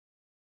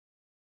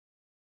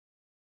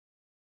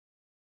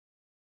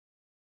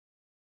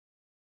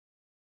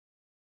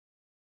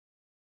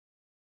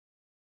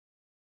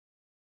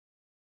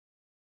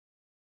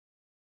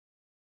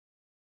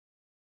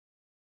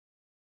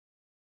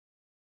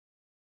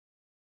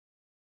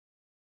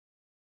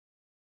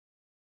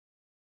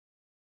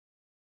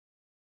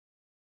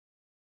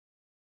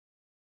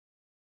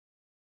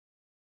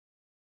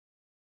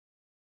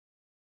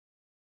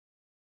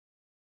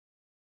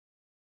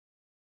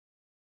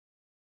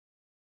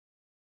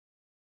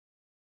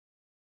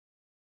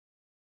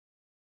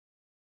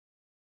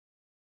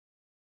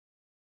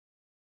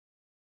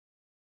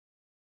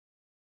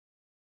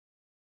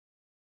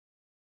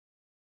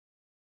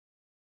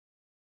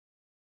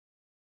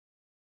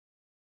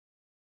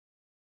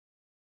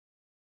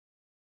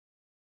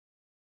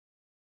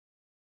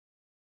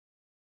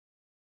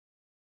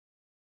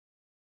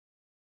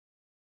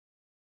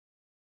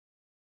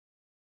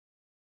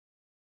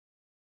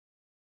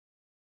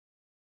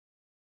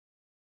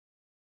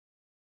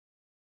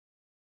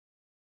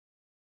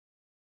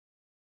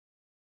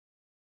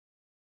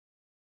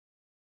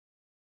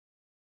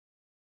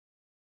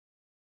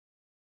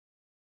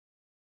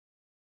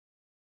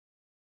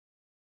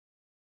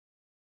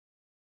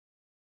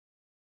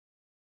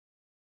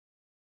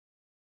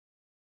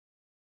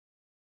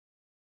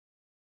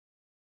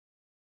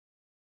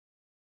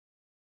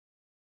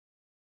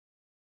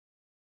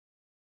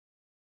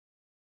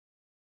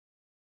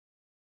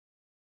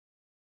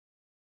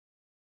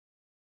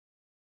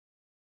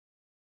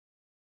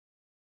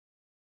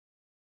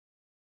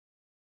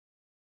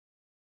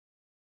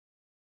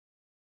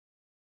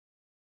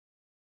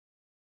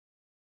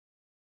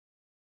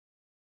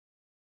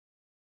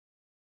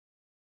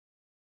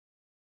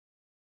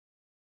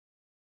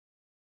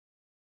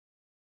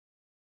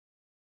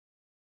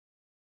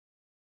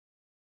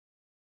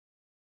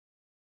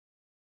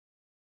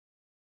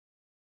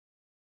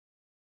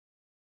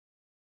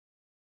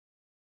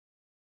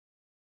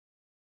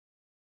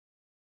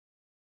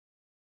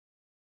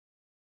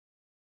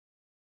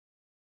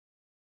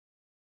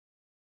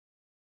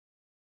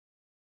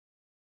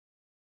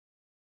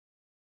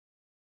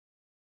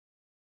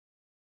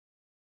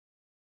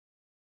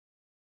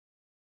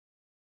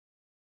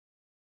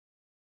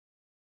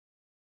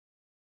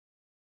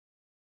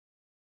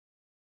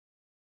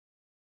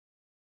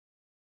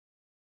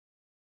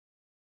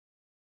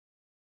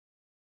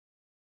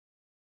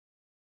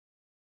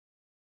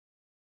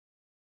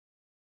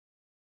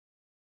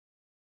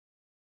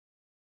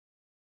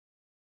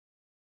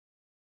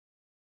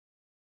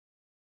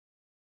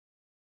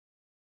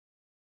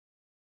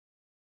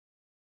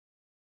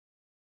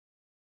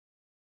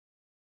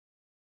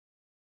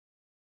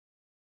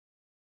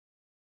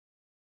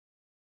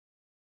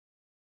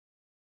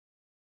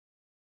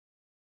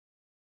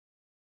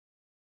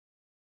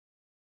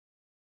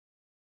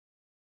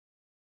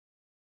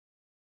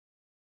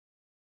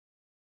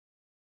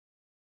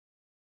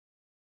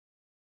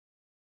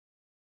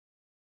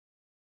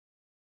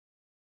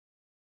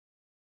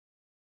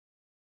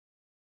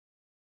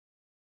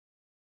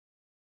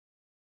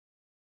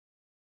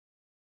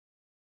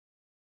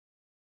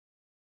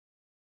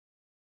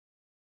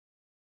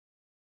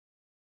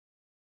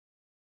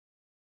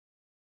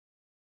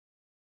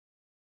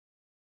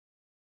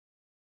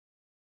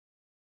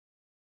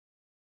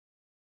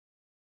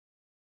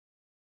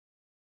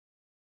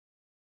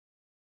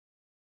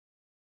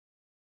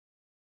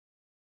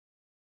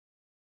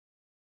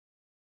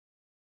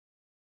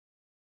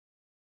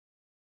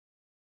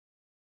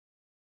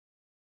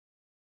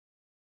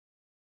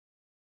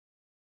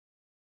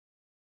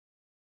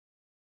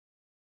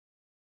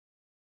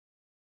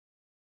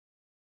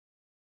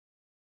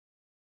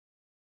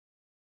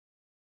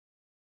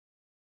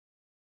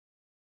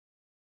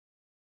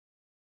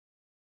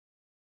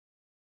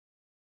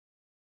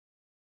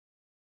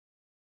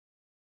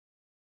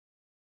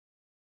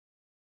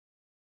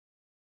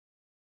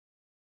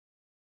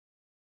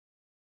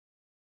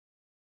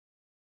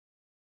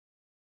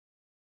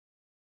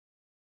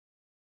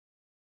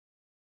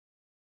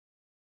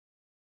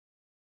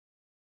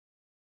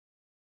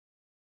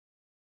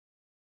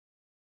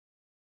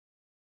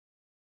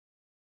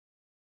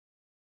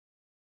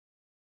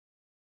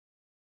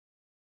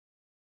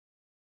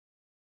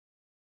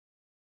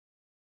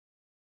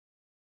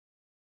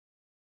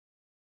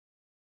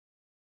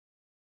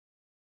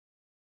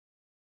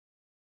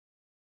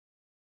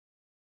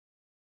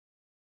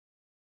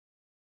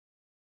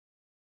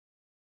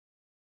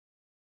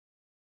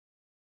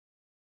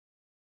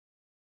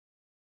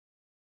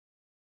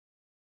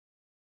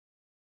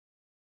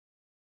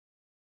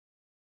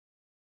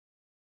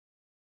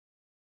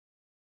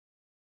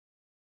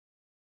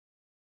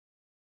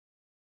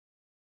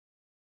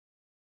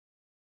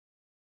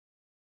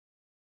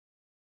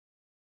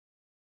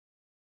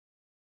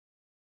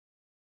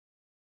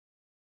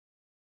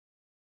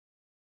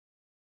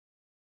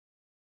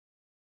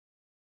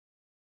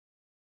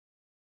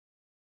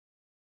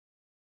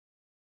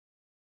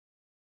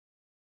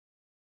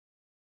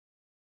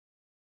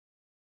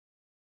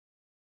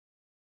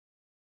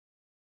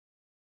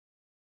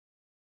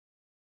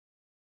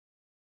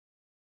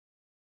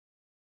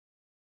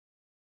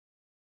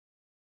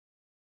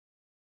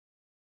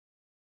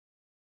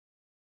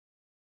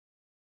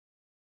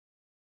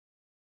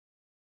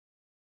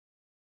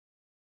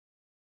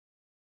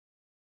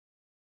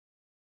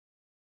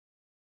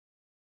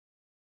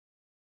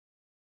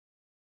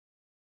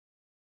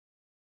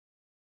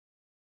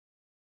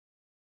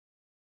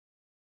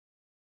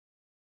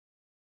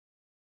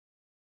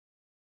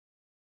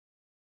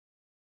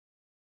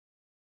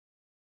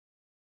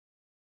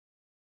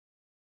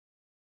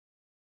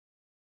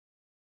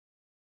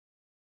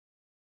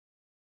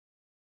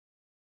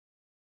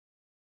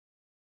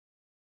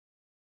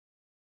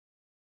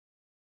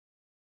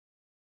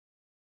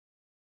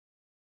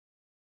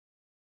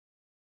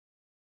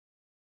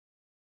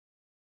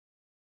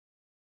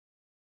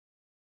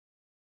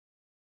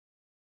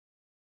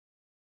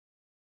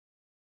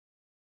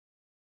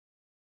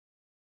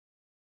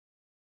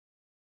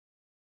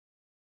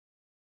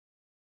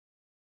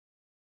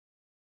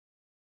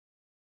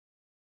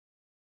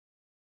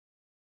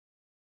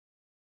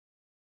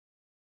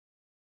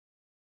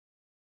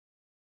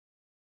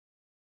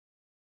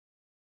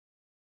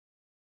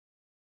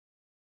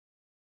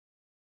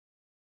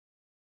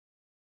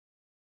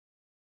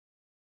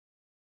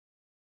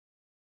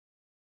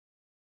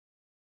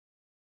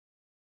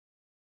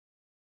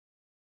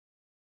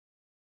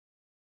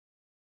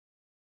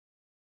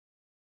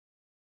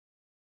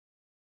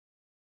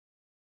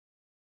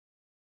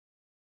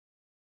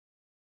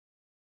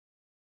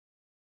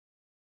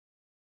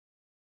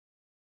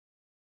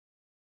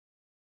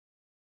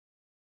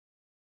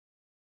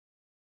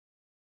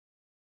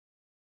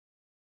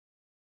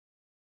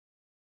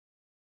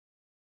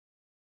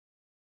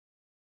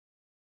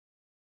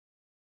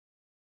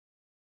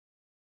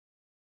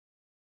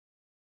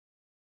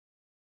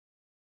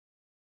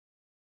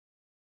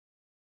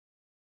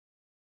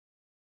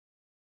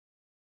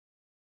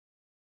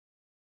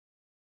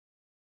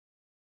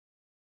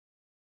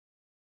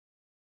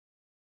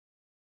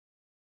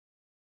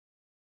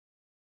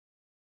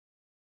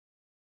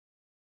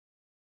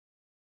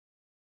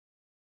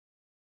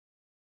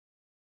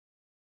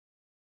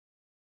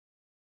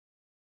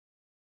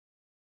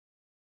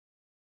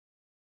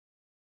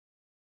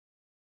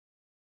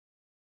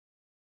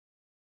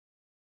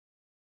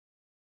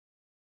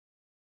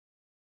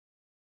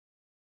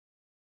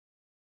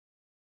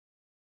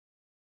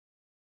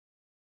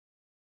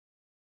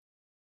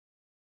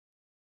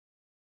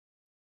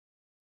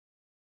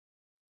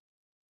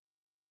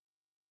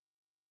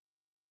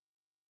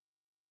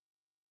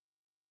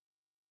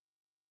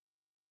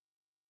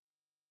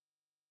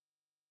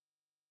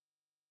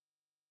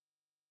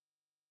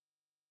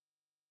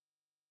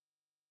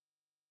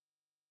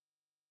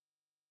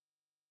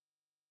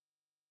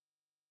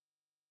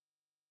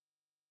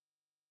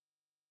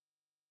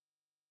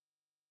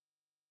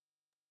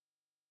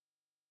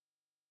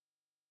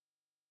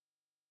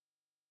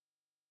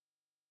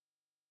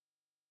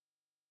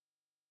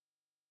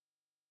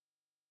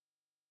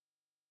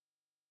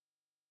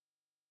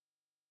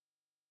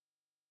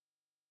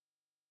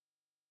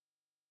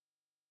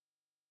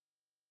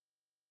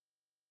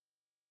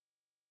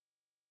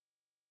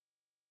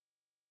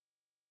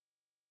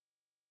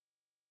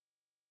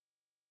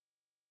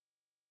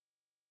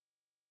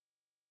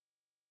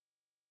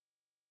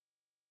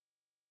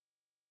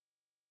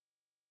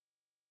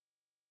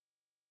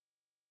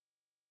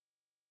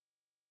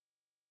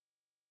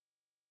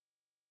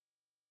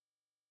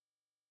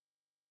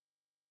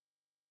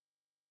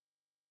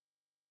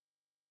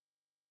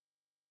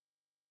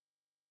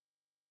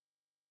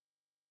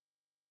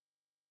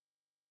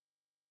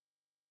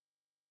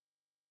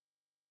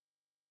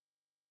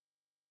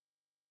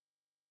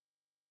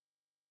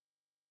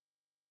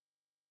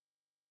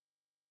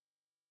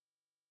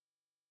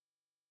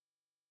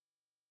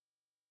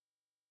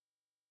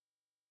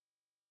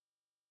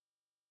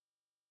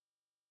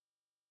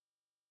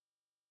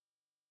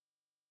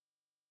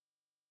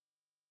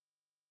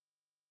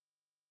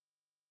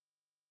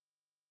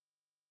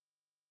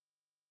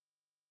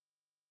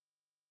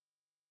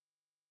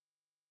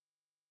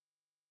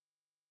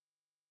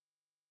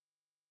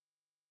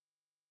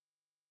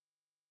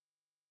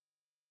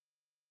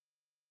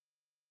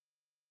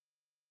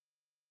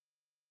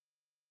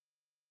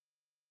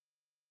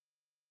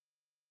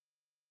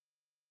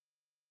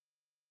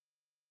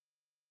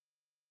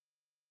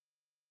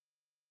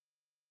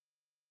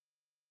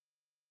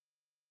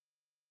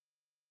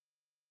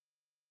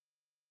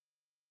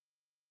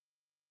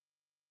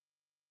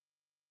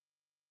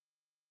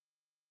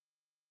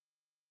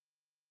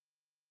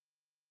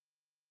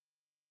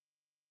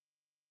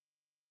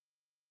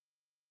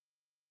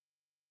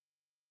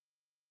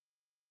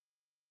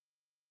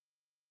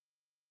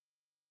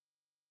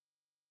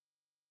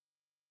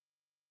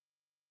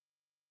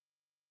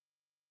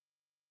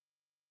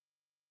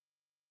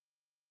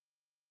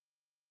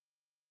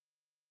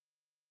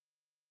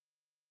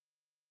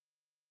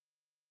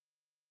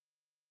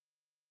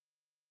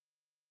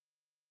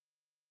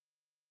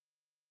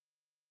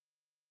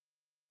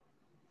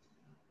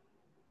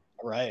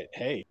All right.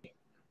 Hey,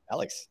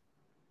 Alex,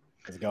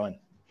 how's it going?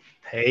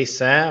 Hey,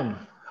 Sam.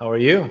 How are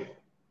you?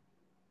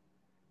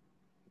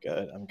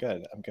 Good. I'm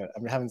good.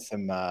 I'm having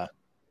some audio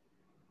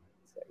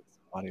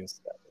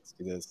stuff. Let's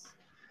do this.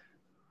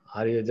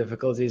 Audio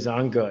difficulties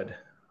aren't good.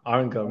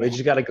 Aren't good. We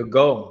just gotta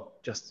go.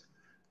 Just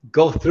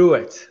go through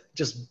it.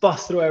 Just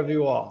bust through every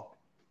wall.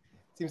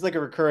 Seems like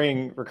a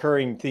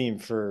recurring theme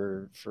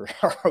for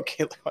our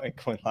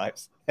Okcoin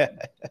lives.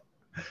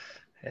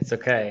 It's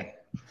okay.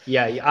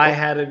 Yeah, I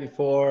had it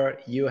before.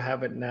 You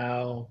have it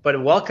now.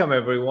 But welcome,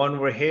 everyone.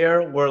 We're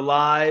here. We're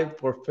live.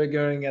 We're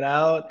figuring it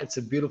out. It's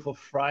a beautiful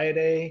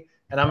Friday,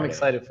 and I'm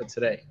excited for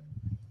today.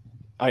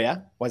 Oh,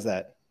 yeah? Why's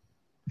that?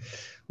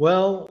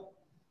 Well,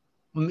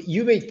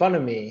 you made fun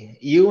of me.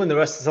 You and the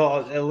rest is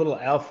all a little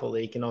alpha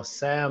leak. You know,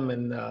 Sam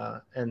and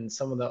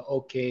some of the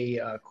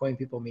coin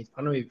people made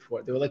fun of me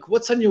before. They were like,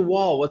 "What's on your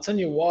wall? What's on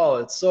your wall?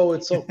 It's so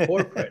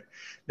corporate."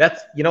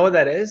 That's what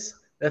that is.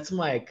 That's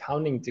my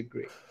accounting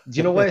degree. Do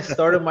you know what I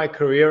started my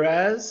career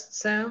as,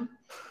 Sam?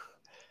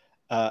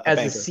 As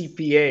a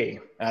CPA.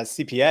 As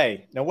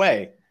CPA? No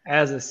way.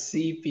 As a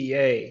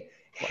CPA.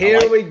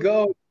 Here we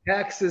go.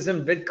 Taxes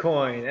and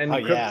Bitcoin and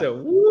crypto.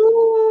 Yeah.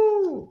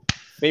 Woo!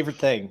 Favorite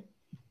thing.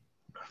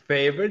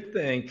 Favorite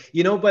thing.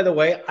 You know, by the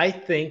way, I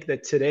think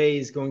that today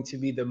is going to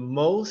be the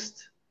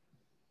most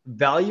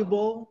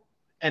valuable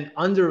and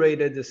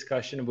underrated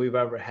discussion we've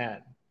ever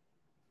had,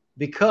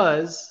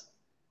 because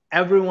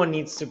everyone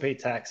needs to pay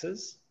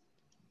taxes,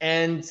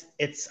 and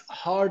it's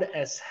hard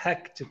as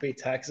heck to pay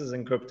taxes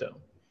in crypto.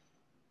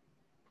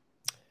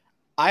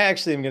 I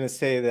actually am going to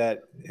say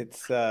that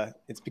it's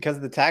because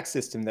of the tax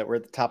system that we're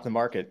at the top of the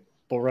market.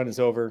 Bull run is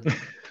over.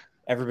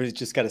 Everybody's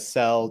just got to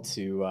sell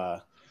to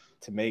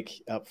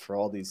make up for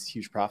all these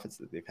huge profits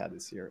that they've had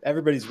this year.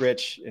 Everybody's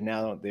rich, and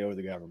now they owe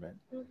the government.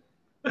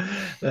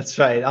 That's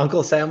right.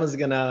 Uncle Sam is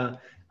going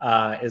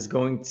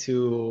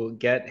to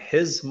get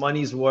his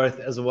money's worth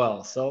as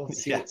well. So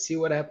see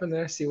what happened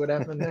there. See what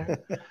happened there.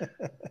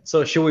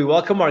 So should we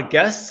welcome our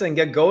guests and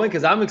get going?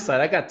 Because I'm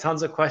excited. I got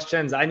tons of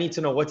questions. I need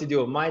to know what to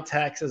do with my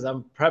taxes.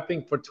 I'm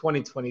prepping for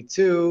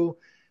 2022.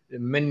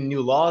 Many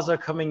new laws are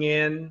coming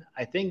in.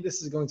 I think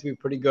this is going to be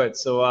pretty good.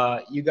 So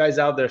you guys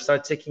out there,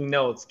 start taking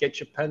notes. Get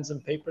your pens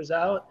and papers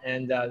out,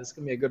 and this is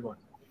going to be a good one.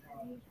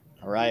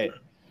 All right.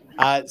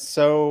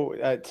 So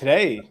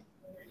today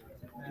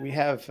we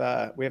have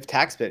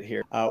TaxBit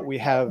here. We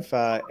have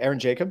Aaron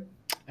Jacob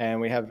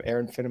and we have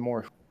Aaron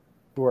Finnemore,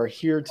 who are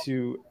here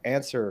to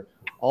answer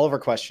all of our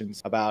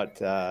questions about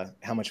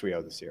how much we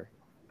owe this year,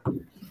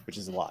 which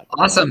is a lot.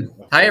 Awesome.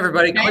 Hi,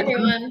 everybody. Hi,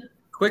 everyone.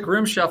 Quick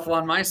room shuffle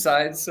on my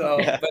side. So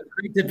but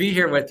great to be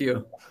here with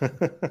you.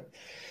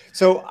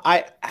 So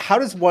how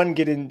does one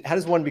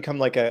become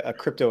like a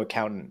crypto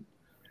accountant,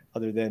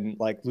 other than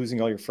like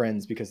losing all your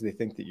friends because they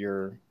think that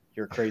you're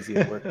crazy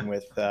and working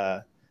with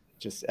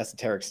just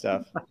esoteric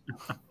stuff?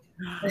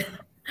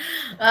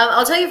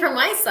 I'll tell you from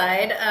my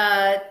side,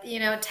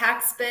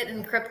 TaxBit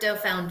and crypto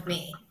found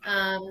me.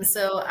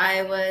 So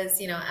I was,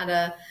 at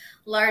a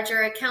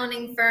larger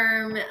accounting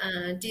firm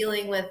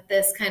dealing with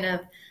this kind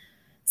of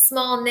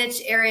small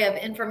niche area of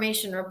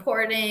information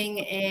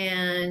reporting,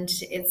 and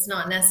it's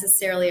not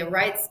necessarily a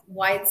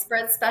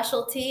widespread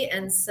specialty.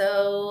 And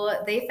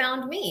so they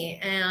found me.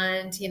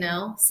 And,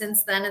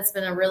 since then it's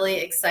been a really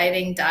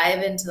exciting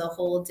dive into the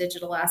whole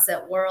digital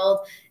asset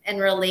world and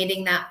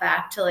relating that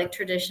back to like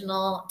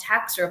traditional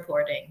tax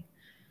reporting.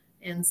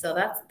 And so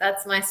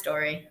that's my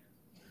story.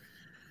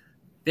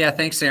 Yeah,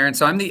 thanks, Aaron.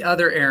 So I'm the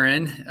other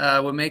Aaron.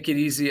 We'll make it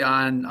easy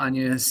on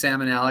you,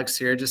 Sam and Alex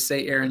here. Just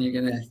say Aaron,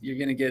 you're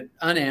gonna get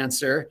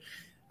unanswer.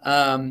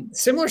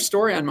 Similar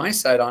story on my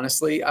side,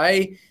 honestly.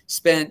 I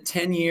spent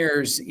 10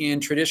 years in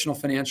traditional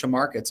financial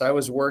markets. I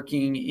was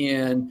working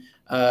in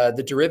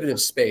the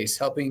derivative space,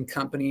 helping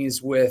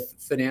companies with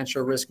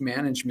financial risk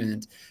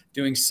management,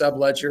 doing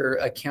subledger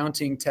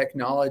accounting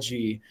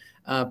technology.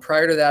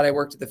 Prior to that, I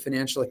worked at the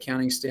Financial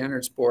Accounting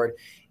Standards Board.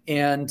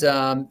 And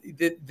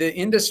the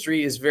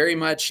industry is very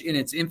much in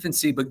its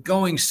infancy, but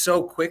going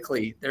so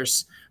quickly.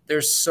 There's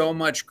so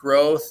much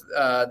growth.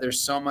 There's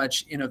so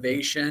much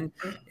innovation.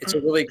 It's a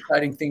really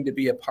exciting thing to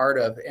be a part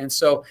of. And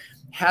so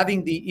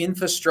having the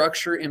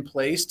infrastructure in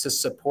place to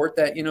support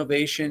that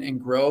innovation and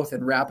growth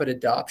and rapid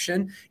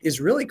adoption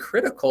is really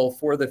critical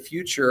for the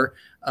future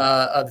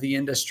of the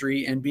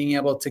industry and being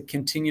able to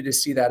continue to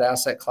see that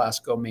asset class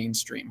go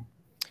mainstream.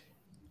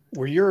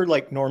 Were your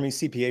like normie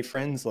CPA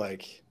friends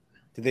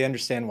did they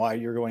understand why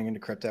you're going into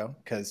crypto?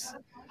 Because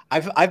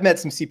I've met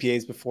some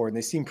CPAs before, and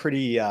they seem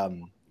pretty,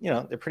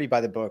 they're pretty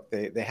by the book.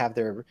 They have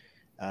their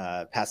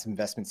passive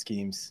investment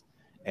schemes,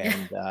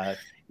 and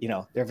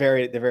they're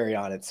very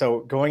on it. So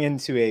going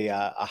into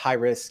a high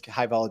risk,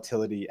 high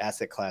volatility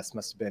asset class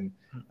must have been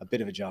a bit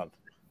of a jump.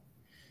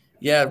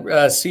 Yeah,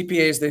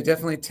 CPAs, they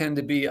definitely tend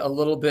to be a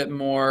little bit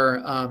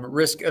more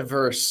risk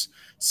averse.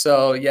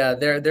 So yeah,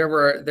 there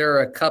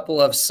were a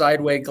couple of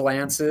sideways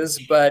glances,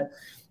 but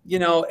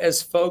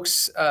as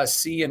folks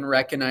see and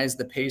recognize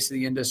the pace of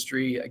the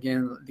industry,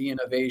 again, the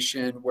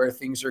innovation, where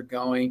things are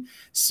going,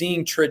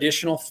 seeing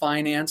traditional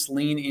finance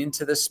lean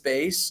into the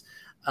space,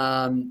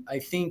 I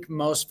think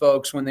most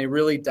folks, when they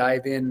really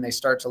dive in and they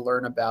start to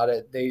learn about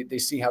it, they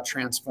see how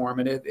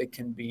transformative it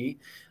can be.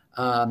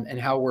 And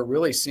how we're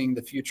really seeing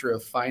the future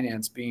of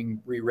finance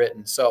being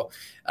rewritten. So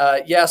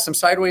yeah, some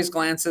sideways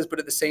glances, but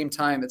at the same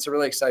time, it's a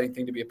really exciting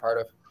thing to be a part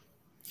of.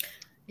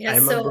 Yeah,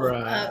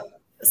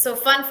 so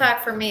fun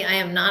fact for me, I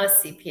am not a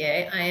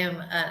CPA. I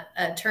am an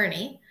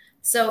attorney.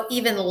 So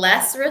even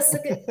less risk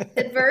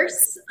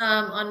adverse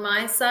on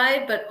my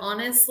side, but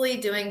honestly,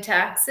 doing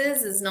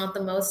taxes is not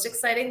the most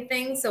exciting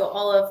thing. So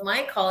all of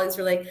my colleagues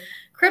were like,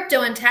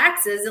 crypto and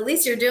taxes, at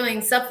least you're doing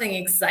something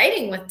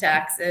exciting with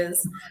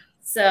taxes.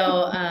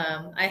 So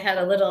I had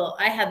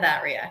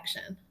that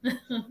reaction.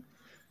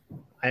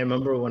 I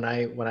remember when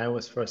I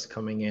was first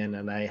coming in,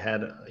 and I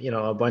had,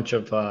 a bunch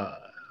of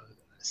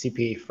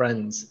CPA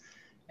friends,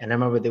 and I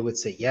remember they would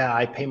say, yeah,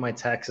 I pay my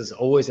taxes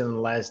always in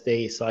the last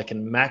day so I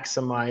can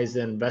maximize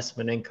the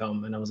investment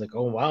income. And I was like,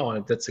 oh, wow,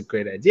 that's a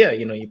great idea.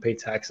 You pay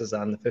taxes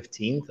on the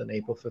 15th, on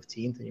April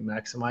 15th, and you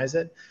maximize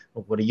it.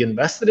 But what are you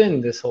invested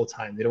in this whole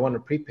time? They don't want to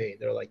prepay.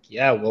 They're like,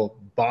 yeah, well,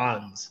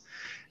 bonds.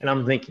 And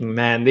I'm thinking,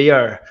 man,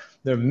 they're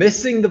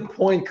missing the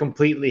point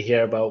completely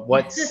here about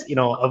what's,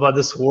 about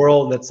this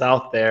world that's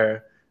out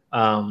there,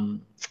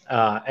 and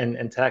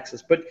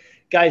taxes. But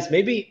guys,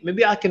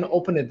 maybe I can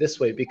open it this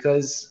way,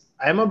 because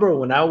I remember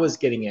when I was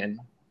getting in,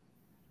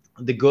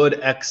 the good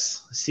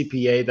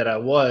ex-CPA that I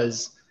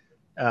was,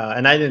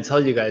 and I didn't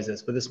tell you guys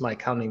this, but this is my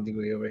accounting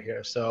degree over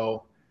here.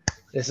 So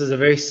this is a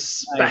very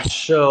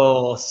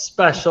special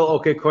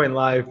Okcoin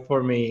Live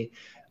for me.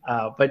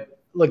 But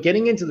look,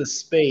 getting into the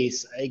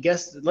space, I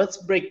guess let's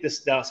break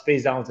this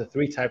space down to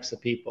 3 types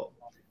of people.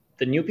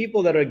 The new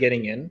people that are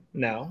getting in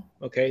now,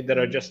 okay, that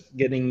are just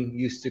getting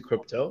used to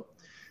crypto.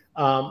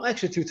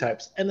 Actually 2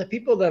 types. And the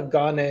people that have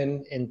gone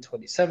in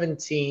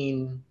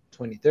 2017,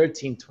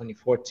 2013,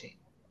 2014.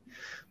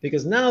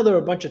 Because now there are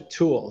a bunch of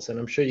tools, and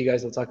I'm sure you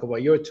guys will talk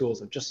about your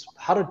tools of just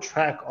how to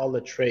track all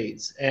the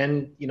trades.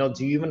 And, do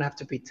you even have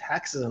to pay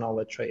taxes on all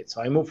the trades?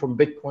 So I moved from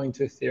Bitcoin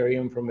to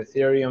Ethereum, from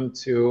Ethereum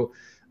to,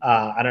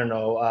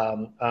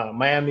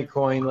 Miami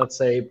coin, let's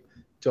say.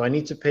 Do I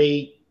need to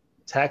pay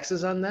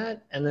taxes on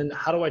that? And then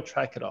how do I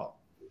track it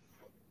all?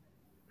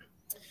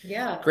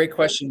 Yeah. Great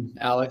question,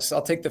 Alex.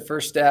 I'll take the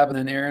first stab, and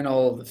then Aaron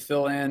will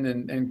fill in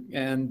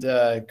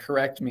and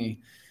correct me.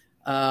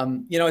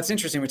 It's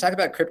interesting. We talk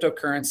about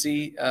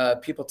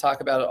cryptocurrency. People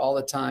talk about it all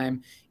the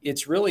time.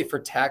 It's really for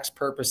tax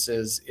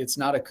purposes. It's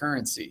not a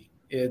currency.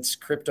 It's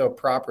crypto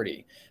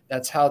property.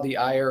 That's how the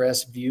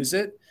IRS views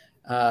it.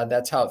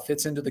 That's how it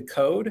fits into the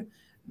code.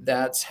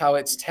 That's how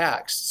it's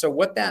taxed. So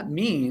what that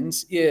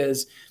means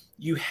is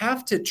you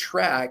have to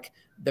track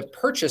the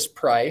purchase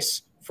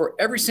price for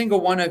every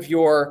single one of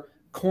your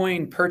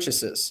coin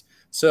purchases.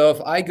 So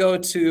if I go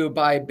to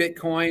buy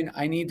Bitcoin,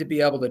 I need to be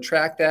able to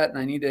track that, and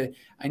I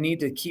need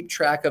to keep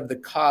track of the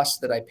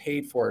cost that I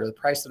paid for it, or the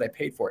price that I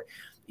paid for it.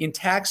 In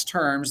tax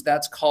terms,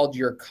 that's called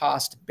your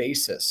cost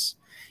basis.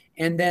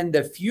 And then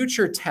the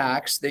future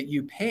tax that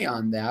you pay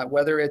on that,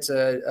 whether it's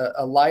a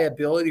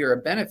liability or a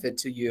benefit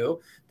to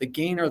you, the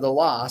gain or the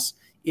loss,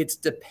 it's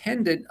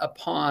dependent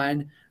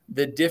upon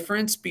the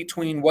difference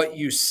between what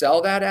you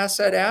sell that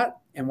asset at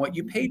and what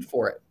you paid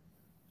for it.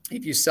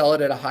 If you sell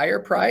it at a higher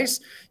price,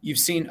 you've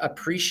seen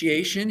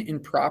appreciation in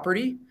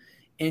property,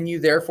 and you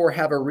therefore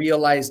have a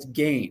realized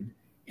gain,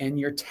 and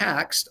you're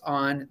taxed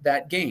on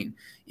that gain.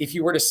 If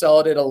you were to sell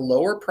it at a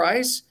lower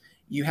price,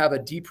 you have a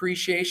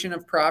depreciation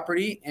of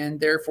property, and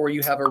therefore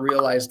you have a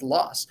realized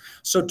loss.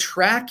 So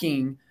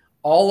tracking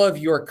all of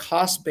your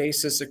cost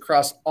basis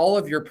across all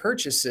of your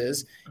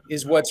purchases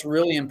is what's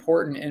really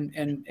important,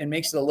 and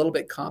makes it a little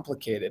bit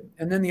complicated.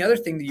 And then the other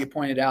thing that you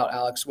pointed out,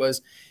 Alex,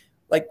 was,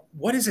 like,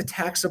 what is a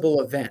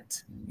taxable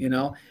event?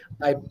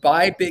 I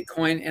buy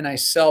Bitcoin and I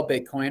sell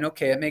Bitcoin.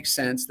 Okay, it makes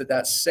sense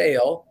that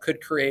sale could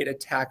create a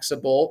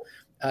taxable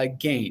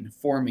gain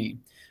for me.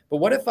 But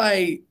what if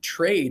I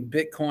trade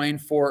Bitcoin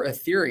for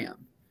Ethereum,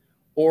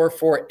 or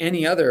for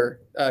any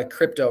other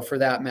crypto for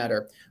that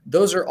matter?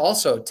 Those are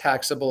also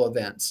taxable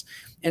events.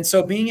 And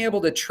so being able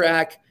to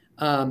track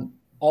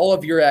all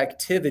of your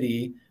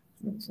activity,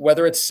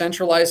 whether it's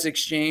centralized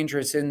exchange or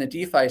it's in the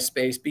DeFi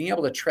space, being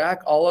able to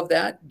track all of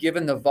that,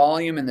 given the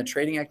volume and the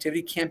trading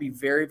activity, can be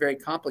very, very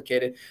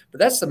complicated. But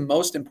that's the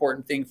most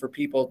important thing for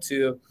people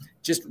to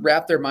just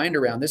wrap their mind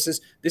around. This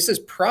is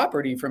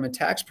property from a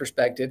tax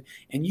perspective,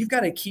 and you've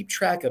got to keep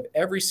track of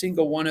every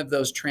single one of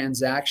those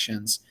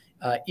transactions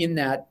in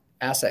that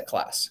asset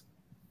class.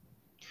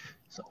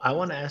 So I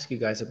want to ask you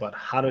guys about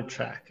how to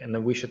track, and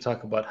then we should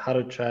talk about how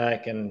to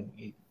track,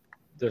 and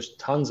there's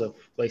tons of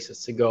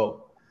places to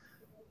go.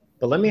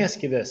 But let me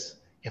ask you this.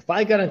 If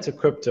I got into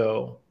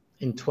crypto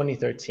in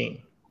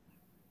 2013,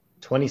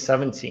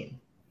 2017,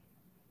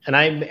 and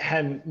I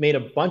had made a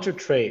bunch of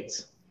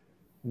trades,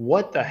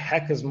 what the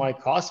heck is my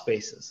cost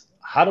basis?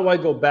 How do I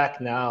go back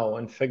now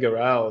and figure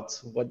out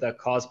what that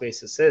cost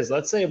basis is?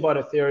 Let's say I bought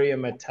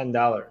Ethereum at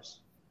 $10.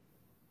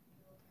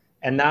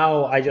 And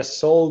now I just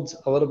sold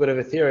a little bit of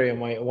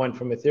Ethereum. I went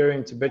from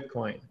Ethereum to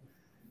Bitcoin.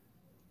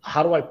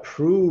 how do I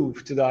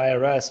prove to the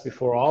IRS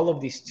before all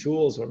of these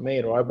tools were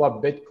made? Or I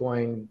bought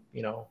Bitcoin,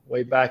 you know,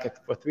 way back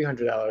for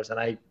 $300 and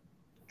I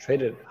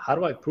traded. How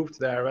do I prove to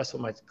the IRS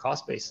what my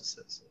cost basis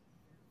is?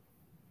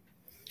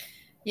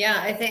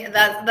 Yeah, I think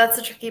that's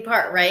the tricky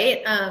part,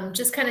 right?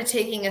 Just kind of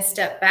taking a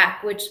step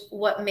back,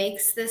 what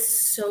makes this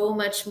so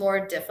much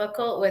more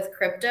difficult with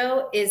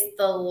crypto is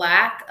the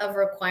lack of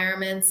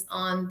requirements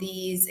on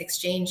these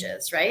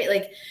exchanges, right?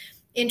 Like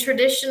in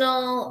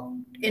traditional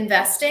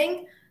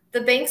investing,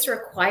 the bank's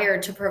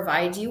required to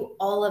provide you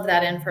all of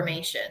that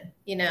information.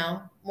 You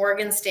know,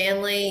 Morgan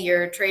Stanley,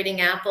 you're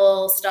trading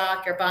Apple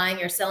stock, you're buying,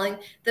 you're selling.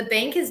 The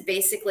bank is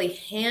basically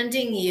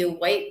handing you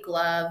white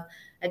glove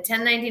a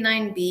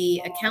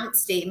 1099-B account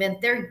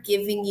statement. They're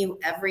giving you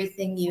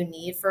everything you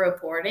need for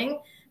reporting.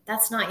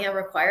 That's not yet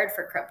required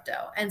for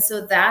crypto. And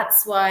so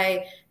that's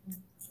why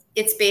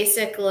it's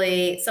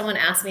basically, someone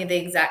asked me the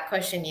exact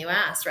question you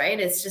asked, right?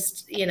 It's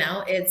just, you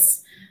know,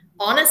 it's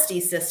honesty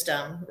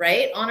system,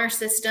 right? Honor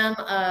system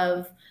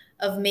of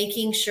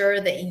making sure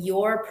that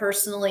you're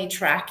personally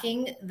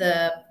tracking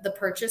the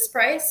purchase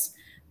price,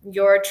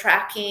 you're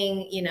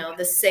tracking, you know,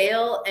 the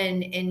sale,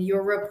 and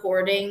you're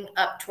reporting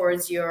up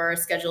towards your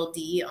Schedule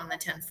D on the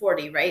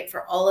 1040, right?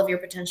 For all of your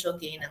potential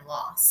gain and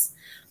loss.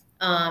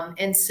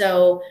 And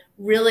so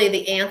really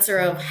the answer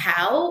of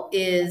how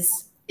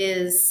is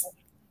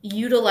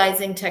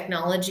utilizing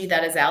technology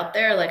that is out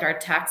there, like our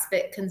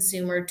TaxBit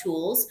consumer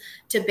tools,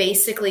 to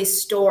basically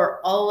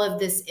store all of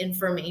this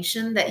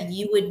information that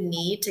you would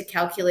need to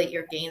calculate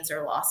your gains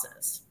or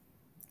losses.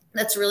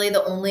 That's really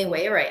the only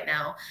way right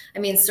now. I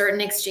mean, certain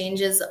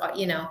exchanges,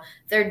 you know,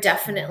 they're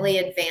definitely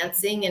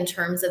advancing in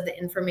terms of the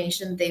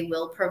information they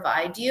will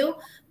provide you.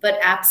 But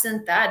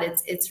absent that,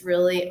 it's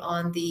really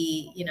on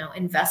the, you know,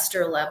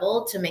 investor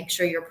level to make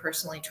sure you're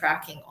personally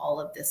tracking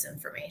all of this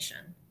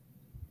information.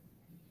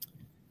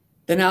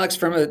 Then, Alex,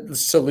 from a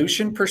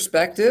solution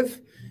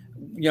perspective,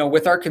 you know,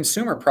 with our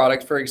consumer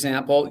product, for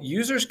example,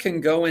 users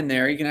can go in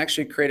there. You can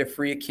actually create a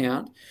free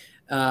account.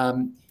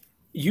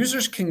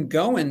 Users can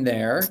go in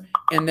there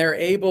and they're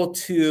able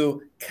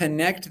to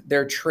connect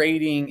their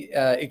trading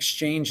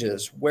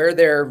exchanges where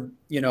they're,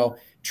 you know,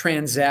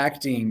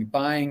 transacting,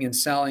 buying and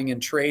selling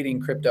and trading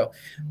crypto.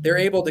 They're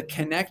able to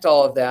connect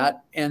all of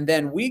that. And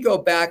then we go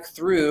back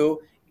through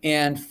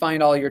and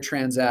find all your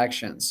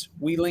transactions.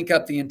 We link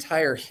up the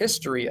entire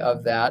history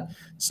of that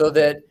so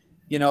that,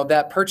 you know,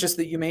 that purchase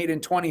that you made in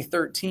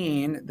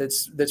 2013,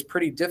 that's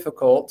pretty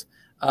difficult.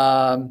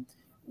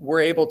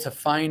 We're able to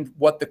find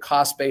what the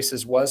cost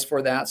basis was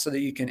for that so that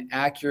you can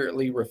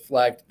accurately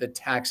reflect the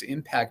tax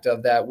impact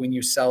of that when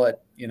you sell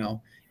it, you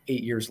know,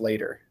 8 years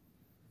later.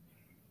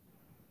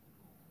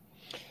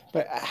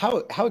 But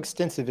how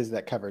extensive is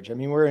that coverage? I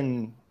mean, we're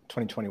in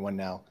 2021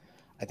 now.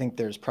 I think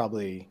there's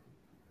probably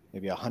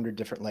maybe 100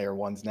 different layer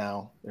ones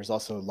now. There's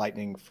also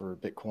Lightning for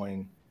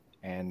Bitcoin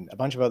and a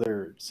bunch of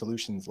other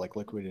solutions like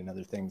Liquid and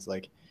other things.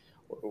 Like,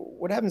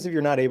 what happens if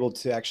you're not able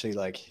to actually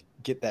like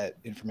get that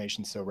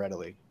information so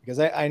readily? Because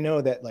I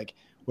know that like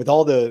with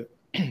all the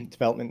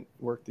development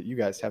work that you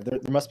guys have, there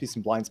must be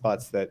some blind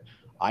spots that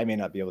I may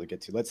not be able to get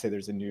to. Let's say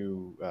there's a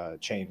new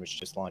chain which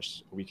just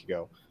launched a week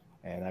ago,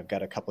 and I've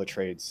got a couple of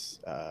trades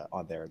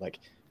on there. Like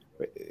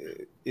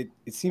it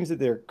seems that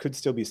there could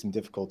still be some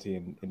difficulty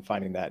in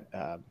finding that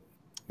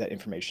that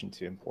information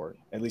to import,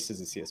 at least as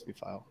a CSV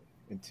file,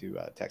 into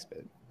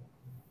TaxBit.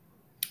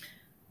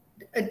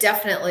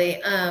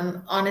 Definitely.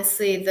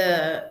 Honestly,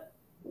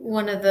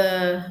 one of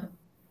the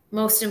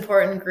most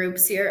important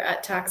groups here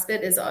at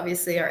TaxBit is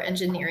obviously our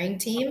engineering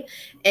team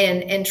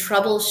and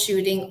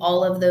troubleshooting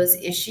all of those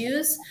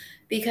issues.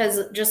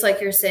 Because just like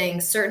you're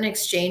saying, certain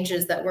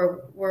exchanges that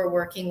we're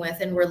working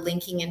with and we're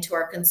linking into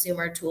our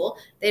consumer tool,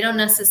 they don't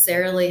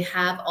necessarily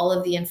have all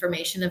of the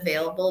information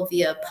available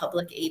via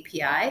public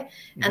API.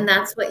 Mm-hmm. And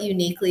that's what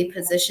uniquely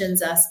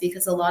positions us,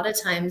 because a lot of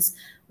times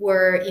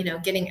we're, you know,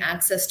 getting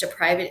access to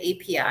private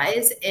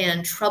APIs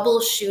and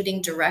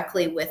troubleshooting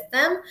directly with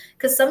them,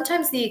 because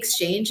sometimes the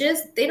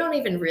exchanges, they don't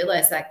even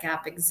realize that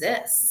gap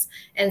exists.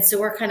 And so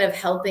we're kind of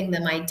helping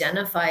them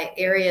identify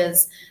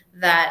areas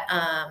that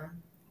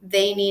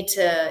they need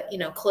to, you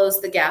know, close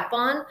the gap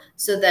on,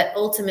 so that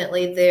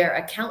ultimately their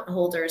account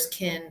holders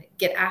can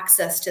get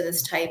access to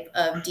this type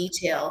of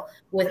detail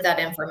with that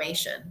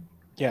information.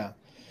 Yeah.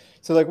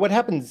 So like what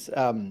happens,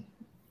 the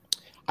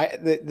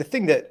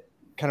thing that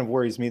kind of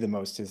worries me the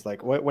most is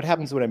like, what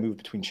happens when I move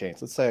between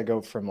chains? Let's say I go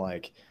from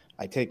like,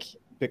 I take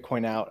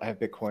Bitcoin out, I have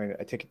Bitcoin,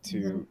 I take it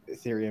to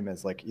Ethereum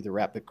as like either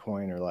wrap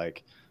Bitcoin or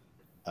like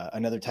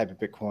another type of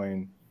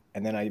Bitcoin.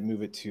 And then I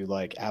move it to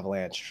like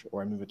Avalanche,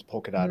 or I move it to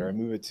Polkadot, or I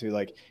move it to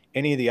like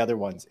any of the other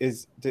ones.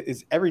 Is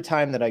every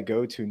time that I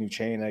go to a new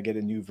chain, I get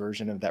a new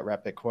version of that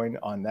wrap Bitcoin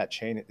on that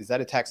chain, is that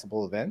a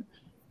taxable event?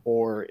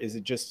 Or is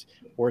it just,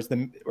 or is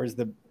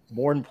the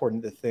more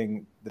important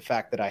the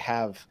fact that I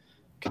have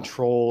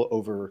control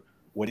over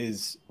what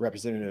is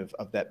representative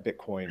of that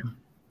Bitcoin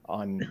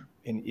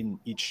in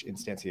each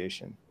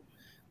instantiation?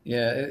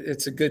 Yeah,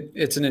 it's a good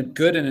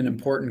and an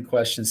important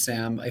question,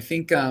 Sam. I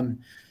think,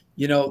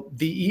 you know,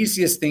 the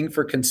easiest thing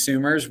for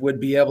consumers would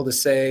be able to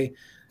say,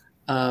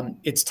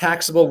 It's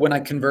taxable when I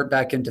convert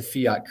back into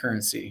fiat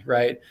currency,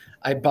 right?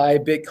 I buy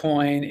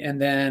Bitcoin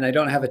and then I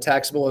don't have a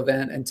taxable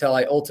event until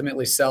I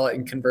ultimately sell it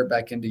and convert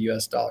back into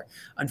US dollar.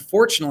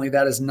 Unfortunately,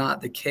 that is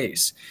not the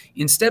case.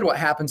 Instead, what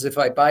happens if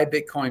I buy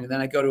Bitcoin and then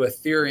I go to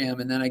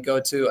Ethereum and then I go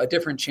to a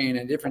different chain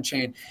and a different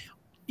chain,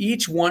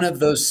 each one of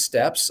those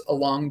steps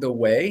along the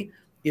way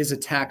is a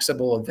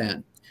taxable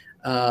event.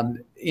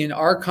 In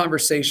our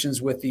conversations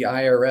with the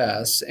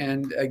IRS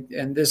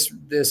and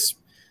this,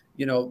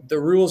 you know, the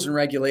rules and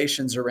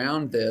regulations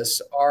around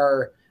this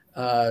are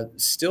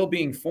still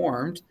being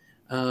formed.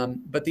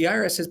 But the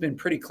IRS has been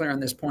pretty clear on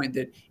this point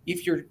that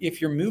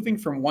if you're moving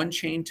from one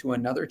chain to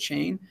another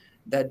chain,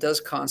 that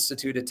does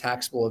constitute a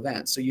taxable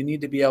event. So you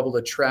need to be able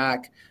to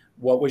track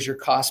what was your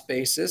cost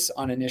basis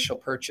on initial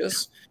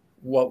purchase,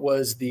 what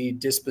was the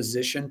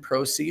disposition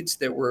proceeds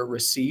that were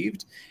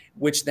received,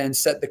 which then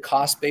set the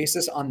cost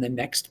basis on the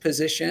next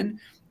position,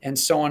 and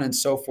so on and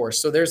so forth.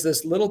 So there's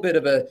this little bit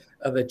of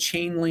a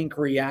chain link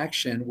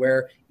reaction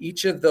where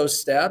each of those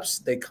steps,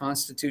 they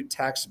constitute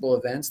taxable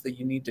events that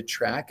you need to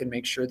track and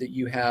make sure that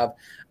you have,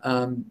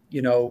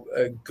 you know,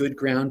 a good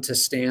ground to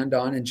stand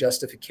on and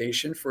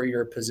justification for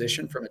your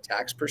position from a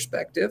tax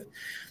perspective.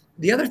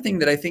 The other thing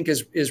that I think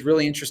is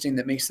really interesting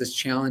that makes this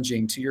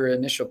challenging, to your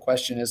initial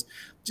question, is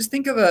just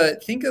think of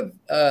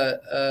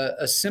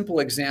a simple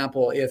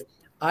example. If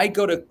I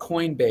go to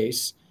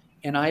Coinbase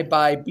and I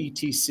buy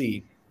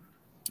BTC,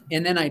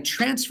 and then I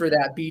transfer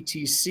that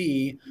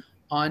BTC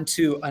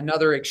onto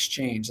another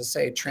exchange. Let's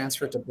say I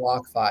transfer it to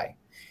BlockFi.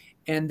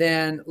 And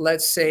then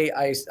let's say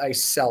I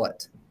sell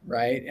it,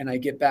 right? And I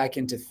get back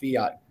into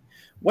fiat.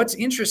 What's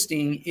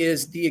interesting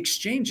is the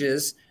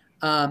exchanges,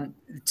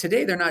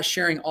 today they're not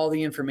sharing all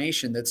the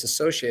information that's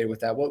associated with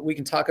that. We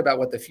can talk about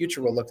what the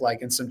future will look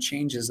like and some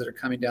changes that are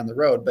coming down the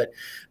road.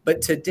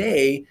 But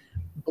today,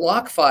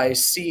 BlockFi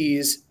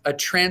sees a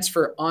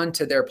transfer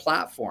onto their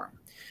platform.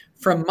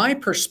 From my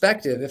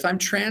perspective, if I'm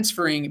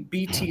transferring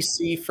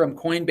BTC from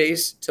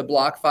Coinbase to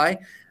BlockFi,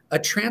 a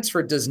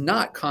transfer does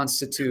not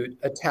constitute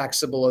a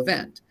taxable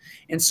event.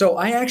 And so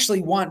I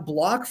actually want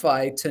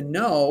BlockFi to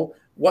know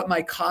what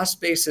my cost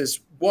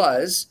basis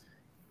was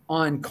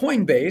on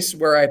Coinbase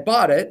where I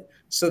bought it,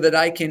 so that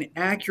I can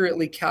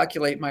accurately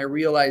calculate my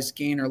realized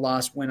gain or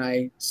loss when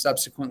I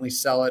subsequently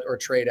sell it or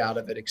trade out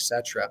of it, et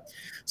cetera.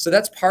 So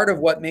that's part of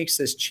what makes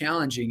this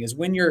challenging, is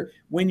when you're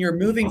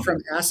moving from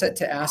asset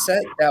to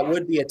asset, that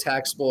would be a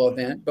taxable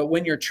event. But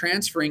when you're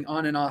transferring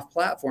on and off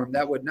platform,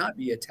 that would not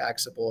be a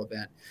taxable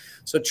event.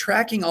 So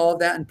tracking all of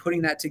that and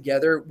putting that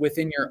together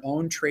within your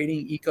own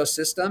trading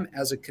ecosystem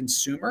as a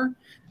consumer,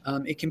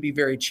 it can be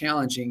very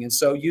challenging. And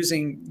so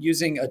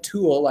using a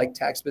tool like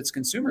TaxBit's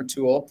consumer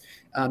tool,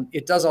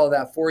 it does all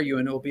that for you,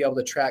 and it will be able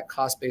to track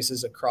cost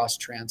bases across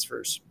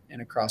transfers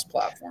and across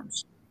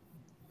platforms.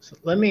 So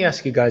let me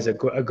ask you guys a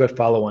good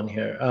follow-on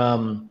here.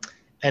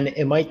 And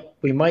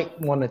we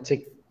might want to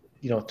take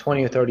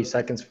 20 or 30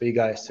 seconds for you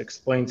guys to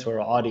explain to our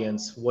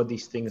audience what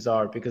these things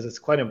are, because it's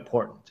quite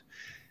important.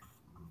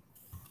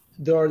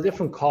 There are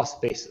different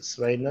cost bases,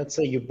 right? And let's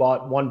say you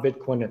bought one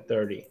Bitcoin at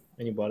 30.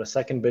 And you bought a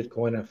second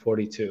Bitcoin at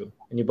 42,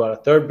 and you bought a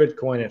third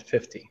Bitcoin at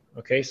 50.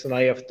 Okay, so now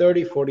you have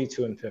 30,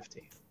 42, and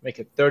 50. Make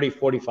it 30,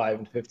 45,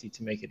 and 50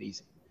 to make it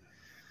easy.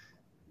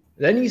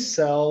 Then you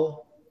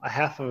sell a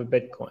half of a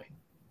Bitcoin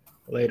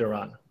later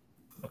on.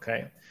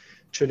 Okay,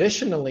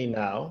 traditionally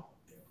now,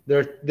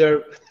 there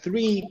are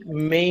three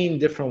main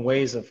different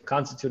ways of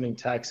constituting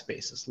tax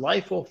bases: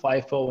 LIFO,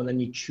 FIFO, and then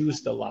you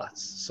choose the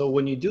lots. So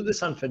when you do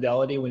this on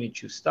Fidelity, when you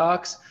choose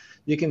stocks,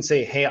 you can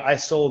say, hey, I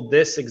sold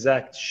this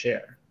exact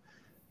share.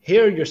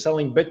 Here you're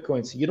selling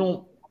Bitcoin, so you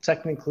don't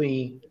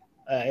technically,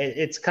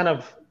 it's kind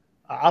of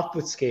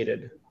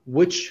obfuscated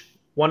which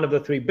one of the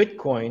three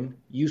Bitcoin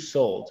you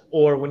sold.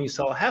 Or when you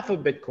sell half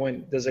of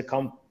Bitcoin, does it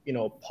come,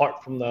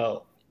 part from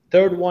the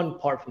third one,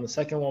 part from the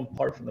second one,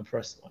 part from the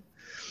first one?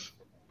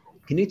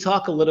 Can you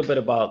talk a little bit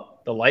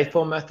about the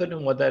LIFO method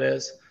and what that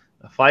is,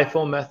 the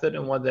FIFO method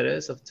and what that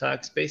is of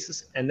tax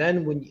basis? And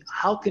then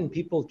how can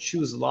people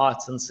choose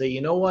lots and say, you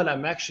know what,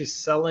 I'm actually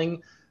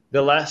selling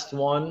the last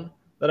one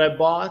that I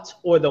bought,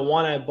 or the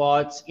one I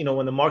bought,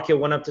 when the market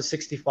went up to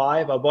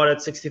 65, I bought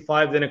at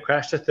 65, then it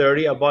crashed to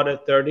 30, I bought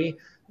at 30,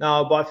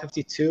 now I bought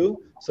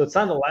 52. So it's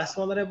not the last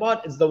one that I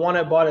bought, it's the one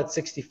I bought at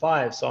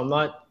 65. So I'm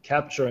not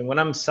capturing, when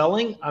I'm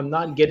selling, I'm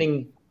not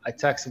getting a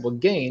taxable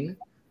gain,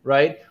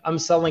 right? I'm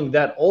selling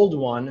that old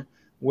one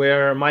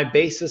where my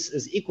basis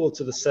is equal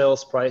to the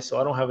sales price, so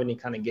I don't have any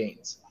kind of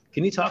gains.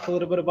 Can you talk a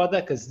little bit about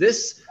that? Because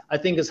this, I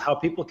think, is how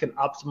people can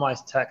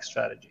optimize tax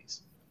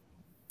strategies.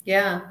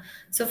 Yeah,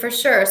 so for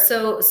sure.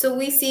 So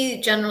we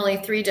see generally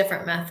three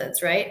different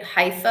methods, right?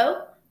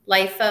 HIFO,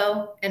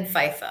 LIFO, and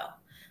FIFO.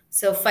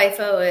 So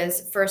FIFO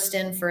is first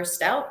in,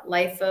 first out.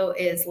 LIFO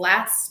is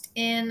last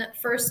in,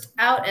 first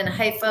out. And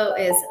HIFO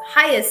is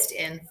highest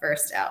in,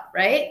 first out,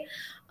 right?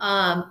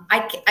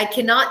 I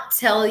cannot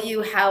tell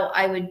you how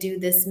I would do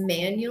this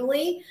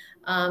manually,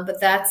 but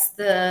that's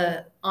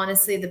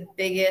honestly the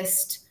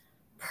biggest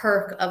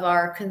perk of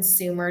our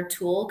consumer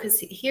tool, because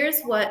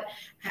here's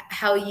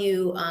how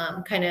you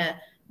kind of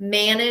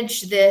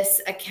manage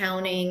this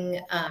accounting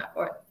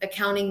or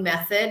accounting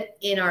method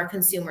in our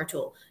consumer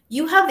tool.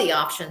 You have the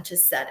option to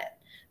set it.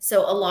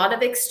 So a lot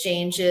of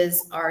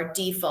exchanges are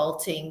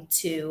defaulting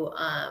to,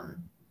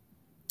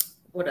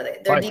 what are they?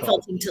 They're FIFO.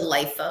 defaulting to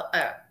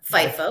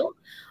FIFO.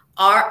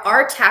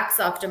 Our tax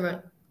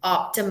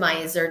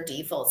optimizer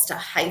defaults to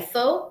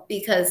HIFO,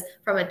 because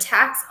from a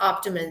tax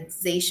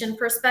optimization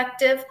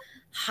perspective,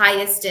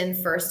 highest in,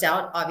 first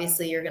out,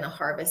 obviously you're going to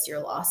harvest your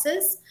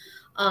losses.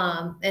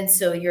 And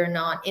so you're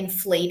not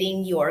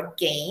inflating your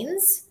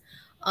gains.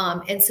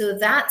 And so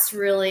that's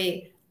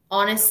really,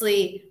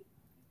 honestly,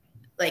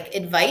 like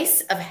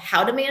advice of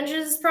how to manage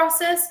this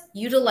process.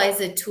 Utilize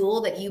a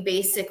tool that you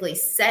basically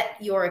set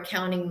your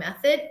accounting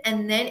method,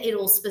 and then it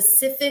will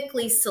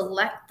specifically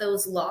select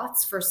those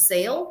lots for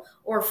sale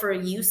or for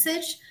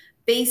usage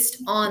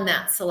based on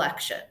that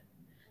selection.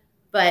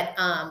 But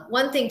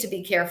one thing to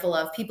be careful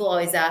of, people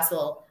always ask,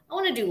 well, I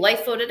want to do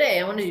LIFO today,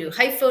 I want to do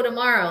HIFO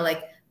tomorrow.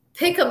 Like,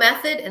 pick a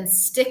method and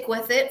stick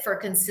with it for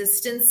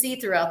consistency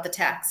throughout the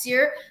tax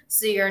year,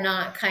 so you're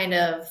not kind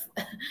of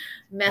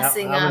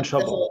messing up the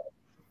whole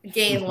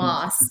gain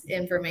loss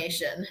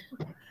information.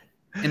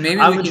 And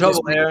maybe I'm in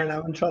trouble, Aaron.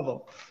 I'm in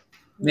trouble.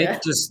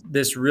 Make just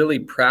this really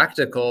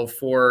practical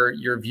for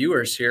your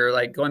viewers here.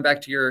 Like, going back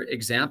to your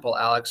example,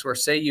 Alex, where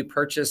say you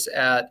purchase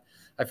at,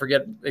 I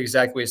forget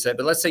exactly what you said,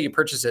 but let's say you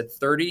purchase at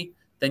 30,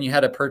 then you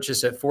had to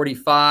purchase at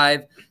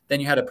 45, then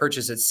you had to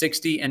purchase at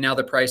 60, and now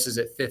the price is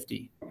at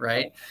 50,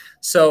 right?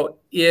 So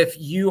if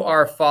you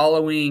are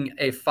following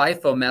a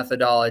FIFO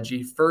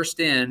methodology, first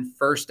in,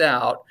 first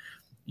out,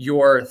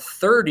 your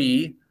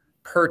 30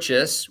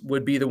 purchase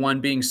would be the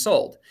one being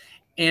sold.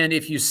 And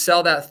if you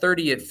sell that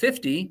 30 at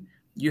 50,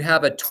 you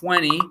have a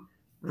 20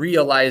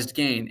 realized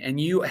gain, and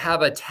you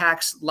have a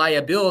tax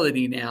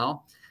liability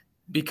now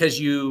because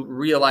you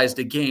realized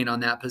a gain on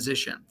that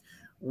position.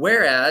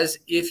 Whereas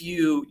if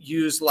you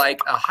use like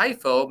a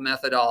HIFO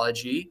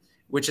methodology,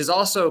 which is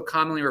also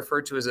commonly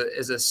referred to as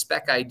a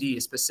spec ID,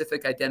 a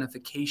specific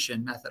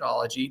identification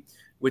methodology,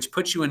 which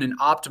puts you in an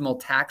optimal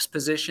tax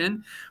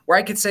position, where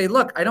I could say,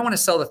 look, I don't want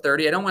to sell the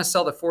 30. I don't want to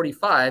sell the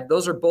 45.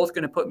 Those are both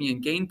going to put me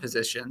in gain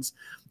positions.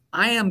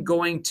 I am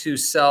going to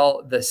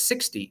sell the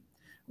 60,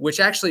 which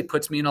actually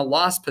puts me in a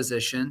loss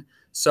position.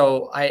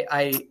 So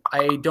I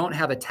don't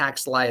have a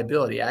tax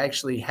liability. I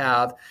actually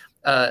have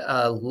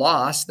a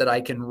loss that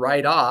I can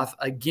write off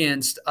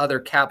against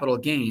other capital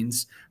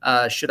gains,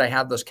 should I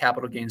have those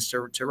capital gains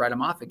to write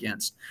them off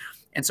against.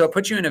 And so it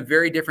puts you in a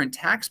very different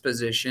tax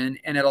position,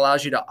 and it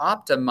allows you to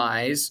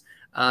optimize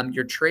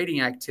your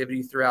trading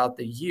activity throughout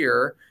the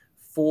year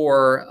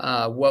for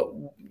what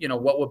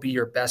will be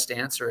your best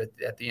answer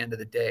at the end of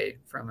the day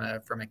from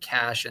a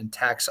cash and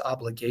tax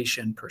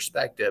obligation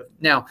perspective.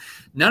 Now,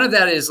 none of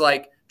that is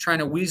like trying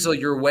to weasel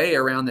your way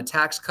around the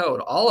tax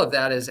code. All of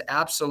that is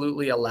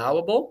absolutely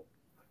allowable.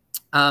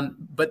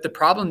 But the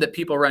problem that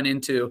people run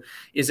into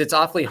is it's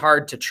awfully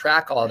hard to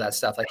track all of that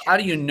stuff. Like, how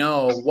do you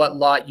know what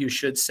lot you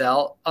should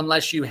sell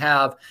unless you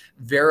have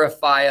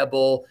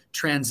verifiable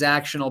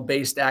transactional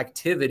based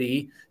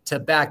activity to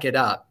back it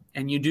up?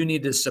 And you do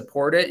need to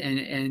support it.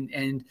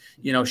 And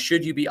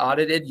should you be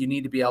audited, you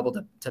need to be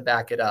able to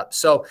back it up.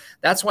 So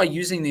that's why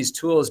using these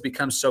tools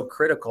becomes so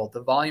critical.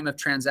 The volume of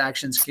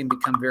transactions can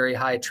become very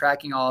high.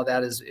 Tracking all of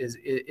that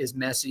is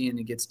messy, and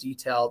it gets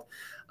detailed.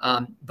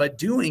 But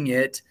doing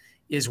it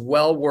is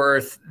well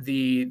worth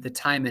the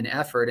time and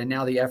effort. And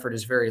now the effort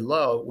is very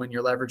low when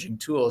you're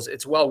leveraging tools.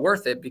 It's well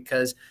worth it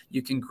because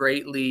you can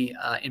greatly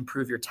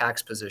improve your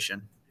tax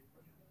position.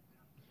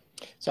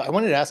 So I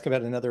wanted to ask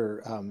about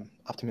another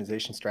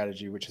optimization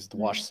strategy, which is the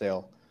wash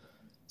sale.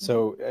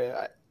 So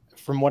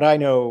from what I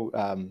know,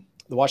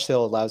 the wash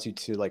sale allows you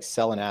to like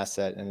sell an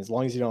asset, and as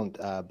long as you don't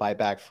buy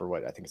back for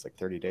what I think it's like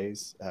 30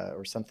 days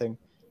or something,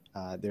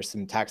 there's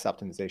some tax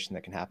optimization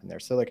that can happen there.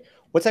 So like,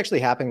 what's actually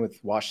happening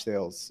with wash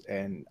sales?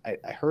 And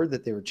I heard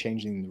that they were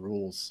changing the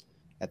rules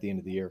at the end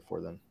of the year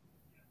for them.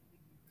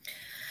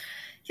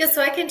 Yeah,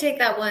 so I can take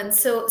that one.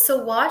 So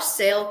wash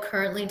sale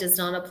currently does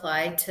not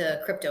apply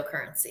to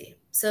cryptocurrency.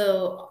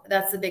 So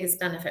that's the biggest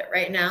benefit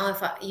right now.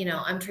 If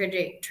I'm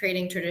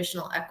trading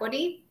traditional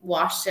equity,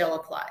 wash sale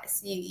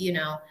applies.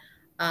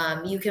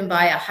 You can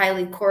buy a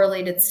highly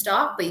correlated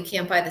stock, but you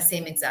can't buy the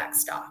same exact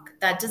stock.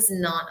 That does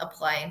not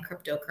apply in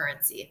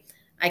cryptocurrency.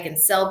 I can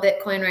sell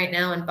Bitcoin right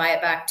now and buy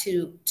it back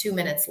two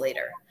minutes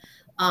later.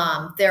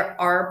 There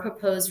are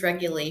proposed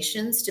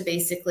regulations to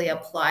basically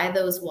apply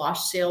those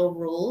wash sale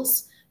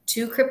rules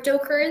to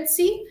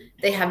cryptocurrency.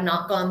 They have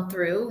not gone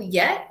through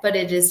yet, but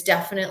it is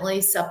definitely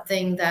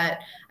something that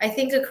I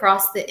think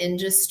across the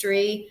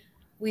industry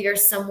we are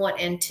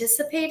somewhat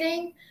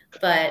anticipating.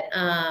 But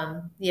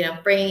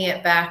bringing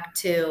it back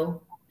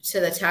to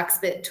the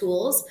TaxBit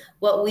tools,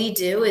 what we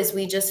do is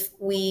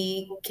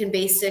we can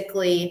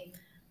basically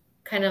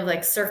kind of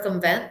like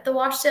circumvent the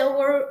wash sale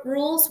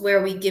rules,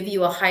 where we give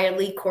you a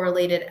highly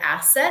correlated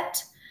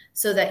asset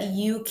so that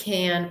you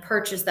can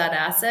purchase that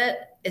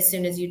asset as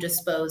soon as you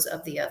dispose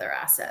of the other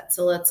asset.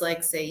 So let's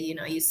like say, you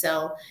know, you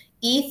sell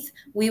ETH,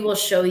 we will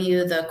show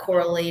you the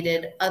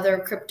correlated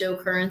other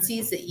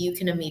cryptocurrencies that you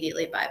can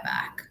immediately buy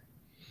back.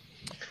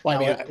 Well, I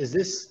mean, is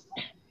this,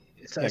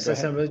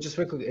 just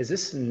real quick, is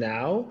this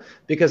now?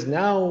 Because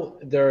now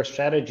there are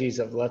strategies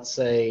of, let's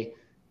say,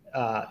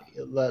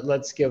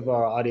 let's give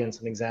our audience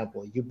an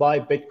example. You buy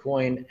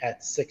Bitcoin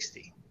at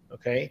 60,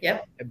 okay?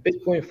 Yep. And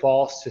Bitcoin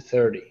falls to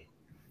 30.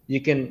 You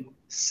can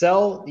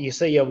sell, you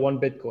say you have one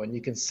Bitcoin,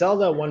 you can sell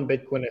that one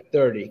Bitcoin at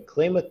 30,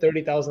 claim a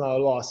 $30,000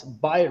 loss,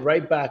 buy it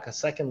right back a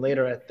second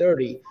later at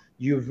 30.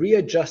 You've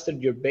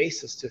readjusted your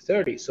basis to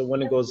 30. So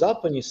when it goes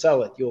up and you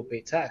sell it, you'll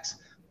pay tax.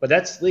 But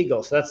that's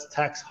legal. So that's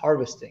tax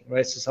harvesting,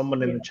 right? So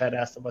someone in the chat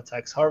asked about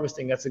tax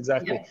harvesting. That's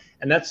exactly,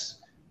 and that's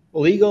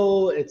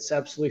legal. It's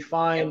absolutely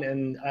fine.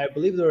 And I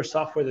believe there is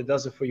software that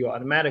does it for you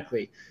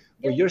automatically.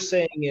 What you're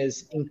saying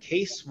is, in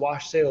case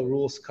wash sale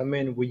rules come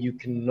in where you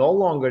can no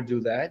longer do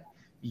that,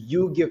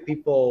 you give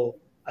people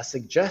a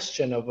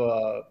suggestion of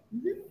a,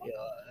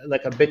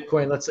 like a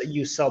Bitcoin. Let's say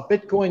you sell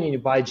Bitcoin and you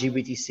buy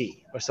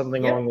GBTC or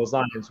something along those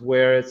lines,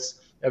 where it's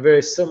a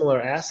very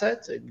similar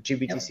asset.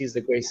 GBTC is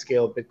the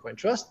Grayscale Bitcoin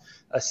Trust,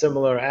 a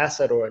similar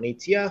asset or an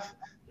ETF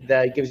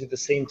that gives you the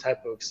same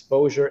type of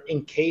exposure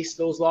in case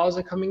those laws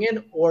are coming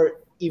in,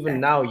 or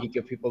even now you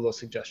give people those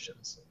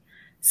suggestions.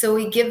 So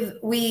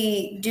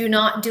we do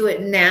not do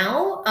it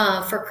now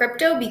for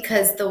crypto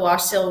because the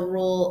wash sale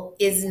rule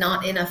is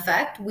not in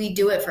effect. We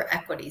do it for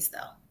equities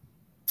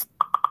though.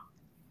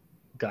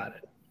 Got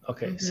it.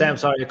 Okay. Sam,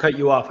 sorry to cut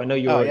you off. I know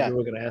you were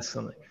going to ask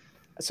something.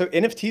 So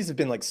NFTs have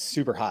been like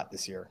super hot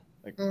this year,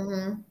 like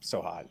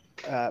so hot.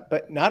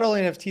 But not all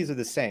NFTs are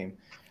the same.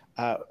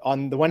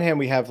 On the one hand,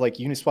 we have like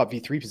Uniswap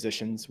v3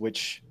 positions,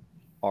 which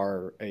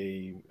are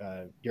a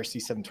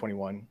ERC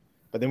 721.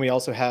 But then we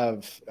also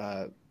have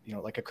you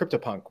know, like a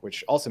CryptoPunk,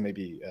 which also may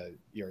be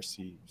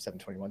ERC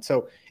 721.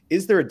 So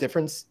is there a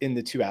difference in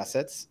the two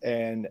assets,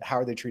 and how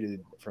are they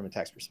treated from a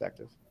tax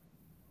perspective?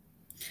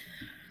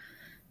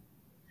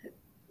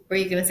 Were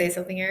you going to say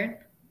something, Aaron? I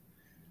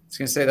was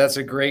going to say that's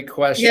a great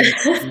question.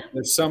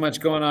 There's so much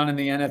going on in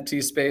the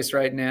NFT space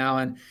right now.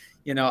 And,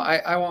 you know,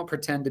 I won't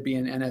pretend to be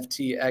an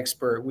NFT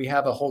expert. We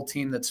have a whole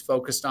team that's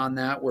focused on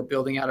that. We're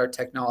building out our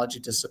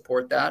technology to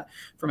support that.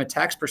 From a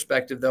tax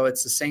perspective, though,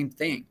 it's the same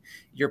thing.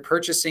 You're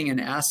purchasing an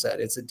asset.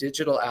 It's a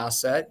digital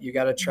asset. You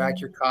got to track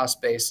your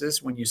cost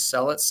basis. When you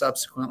sell it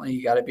subsequently,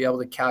 you got to be able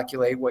to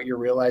calculate what your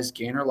realized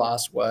gain or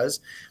loss was,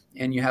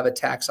 and you have a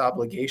tax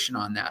obligation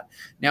on that.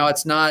 Now,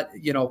 it's not,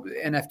 you know,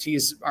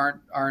 NFTs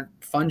aren't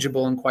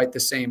fungible in quite the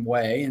same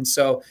way. And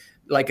so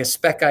like a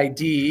spec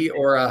ID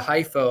or a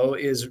HIFO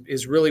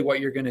is really what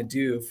you're going to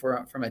do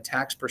from a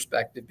tax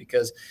perspective,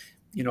 because,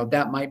 you know,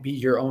 that might be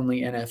your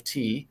only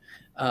NFT.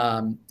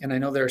 And I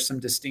know there are some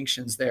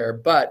distinctions there,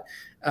 but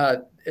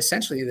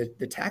essentially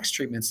the tax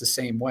treatment's the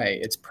same way.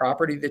 It's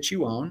property that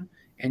you own,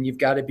 and you've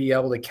got to be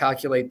able to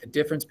calculate the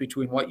difference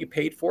between what you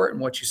paid for it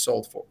and what you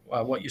sold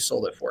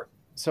it for.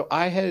 So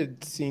I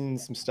had seen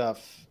some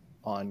stuff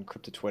on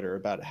crypto Twitter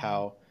about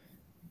how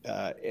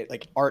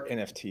like art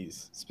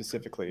NFTs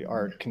specifically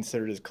are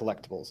considered as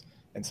collectibles.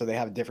 And so they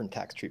have a different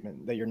tax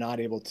treatment, that you're not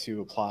able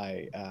to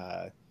apply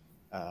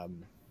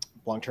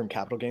long-term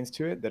capital gains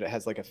to it, that it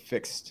has like a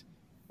fixed,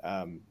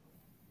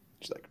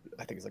 like,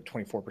 I think it's like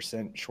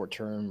 24%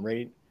 short-term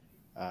rate.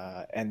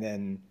 And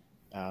then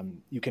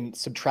you can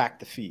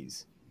subtract the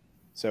fees.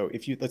 So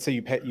if you, let's say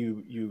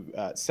you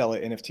sell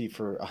an NFT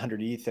for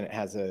 100 ETH and it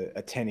has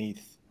a 10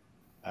 ETH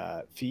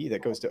fee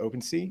that goes to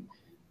OpenSea,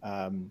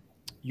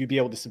 you'd be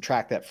able to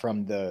subtract that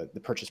from the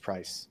purchase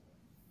price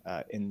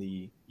in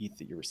the ETH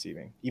that you're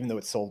receiving. Even though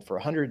it's sold for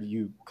 100,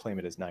 you claim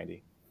it as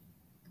 90.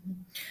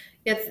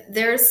 Yes,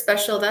 there's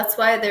special. That's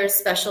why there's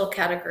special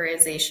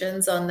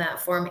categorizations on that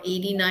form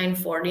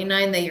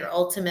 8949 that you're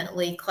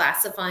ultimately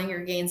classifying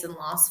your gains and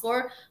loss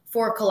for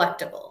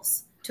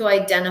collectibles, to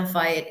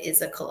identify it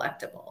is a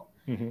collectible.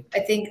 I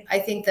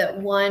think that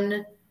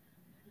one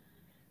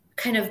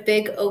kind of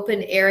big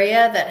open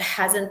area that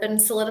hasn't been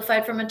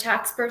solidified from a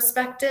tax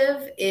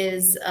perspective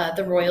is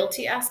the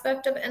royalty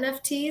aspect of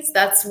NFTs.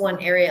 That's one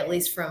area, at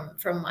least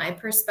from my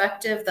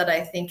perspective, that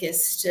I think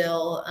is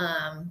still,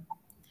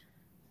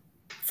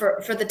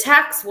 for the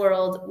tax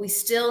world, we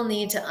still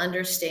need to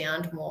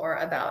understand more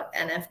about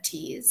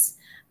NFTs.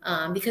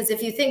 Because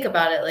if you think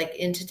about it, like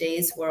in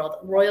today's world,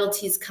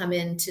 royalties come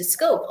into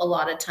scope a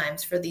lot of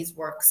times for these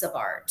works of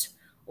art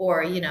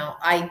or, you know,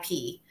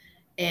 IP.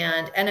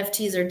 And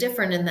NFTs are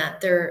different in that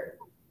there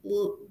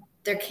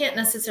can't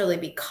necessarily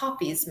be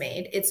copies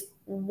made. It's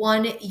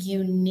one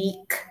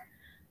unique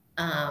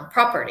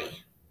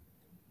property.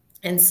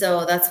 And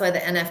so that's why the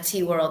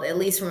NFT world, at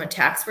least from a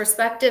tax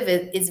perspective,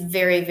 is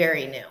very,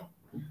 very new.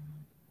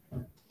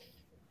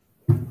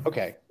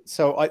 Okay.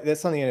 So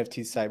that's on the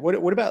NFT side.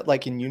 What about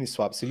like in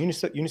Uniswap? So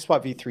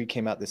Uniswap v3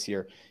 came out this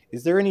year.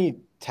 Is there any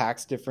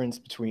tax difference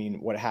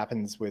between what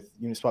happens with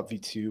Uniswap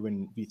v2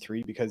 and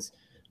v3? Because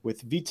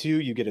with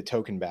v2, you get a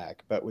token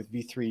back, but with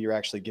v3, you're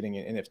actually getting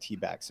an NFT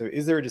back. So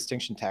is there a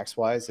distinction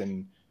tax-wise,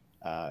 and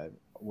are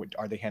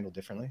they handled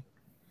differently?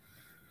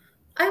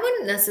 I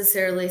wouldn't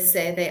necessarily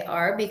say they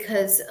are,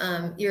 because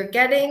you're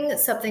getting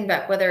something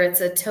back, whether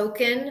it's a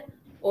token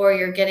or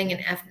you're getting an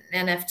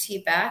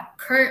NFT back.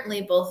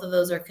 Currently, both of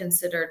those are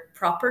considered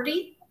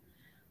property.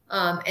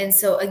 And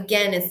so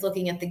again, it's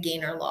looking at the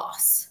gain or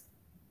loss.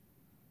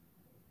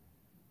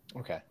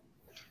 Okay.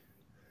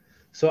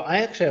 So I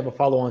actually have a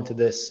follow-on to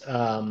this.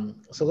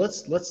 So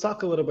let's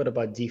talk a little bit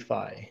about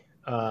DeFi.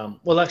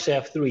 Well, actually, I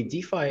have three: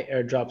 DeFi,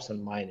 airdrops,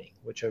 and mining,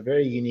 which are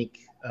very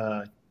unique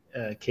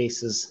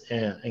cases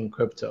in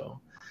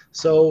crypto.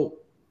 So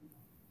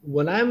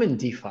when I'm in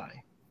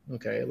DeFi,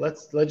 okay,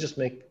 let's just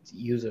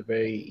use a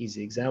very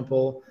easy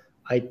example.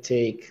 I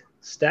take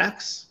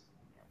stacks,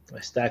 I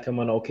stack them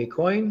on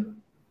Okcoin,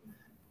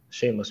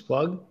 shameless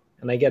plug,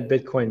 and I get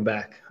Bitcoin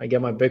back. I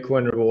get my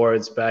Bitcoin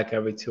rewards back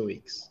every 2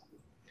 weeks.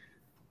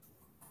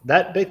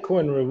 That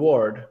Bitcoin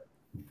reward,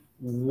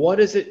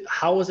 what is it?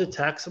 How is it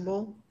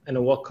taxable, and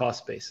at what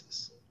cost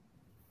basis?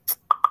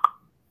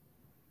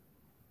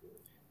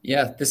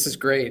 Yeah, this is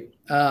great.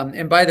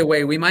 And by the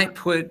way, we might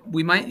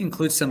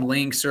include some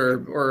links,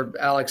 or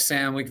Alex,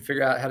 Sam, we can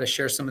figure out how to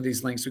share some of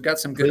these links. We've got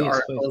some good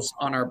articles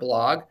on our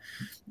blog.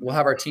 We'll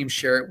have our team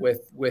share it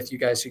with you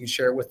guys. So you can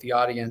share it with the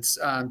audience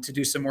to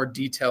do some more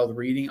detailed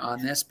reading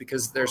on this,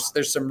 because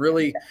there's some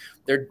really,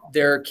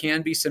 there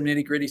can be some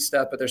nitty gritty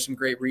stuff, but there's some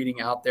great reading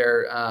out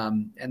there.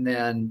 And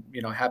then,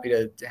 happy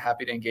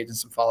to engage in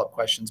some follow-up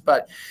questions.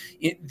 But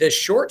the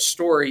short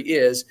story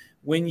is,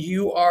 when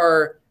you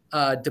are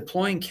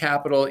deploying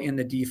capital in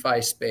the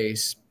DeFi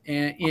space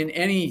and in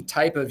any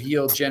type of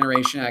yield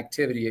generation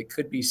activity, it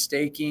could be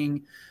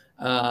staking,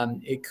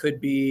 it could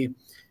be,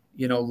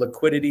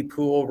 liquidity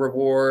pool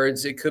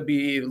rewards, it could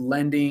be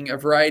lending, a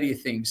variety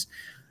of things.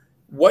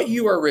 What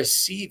you are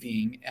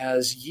receiving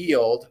as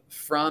yield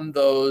from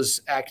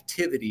those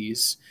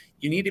activities,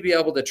 you need to be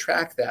able to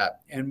track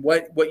that. And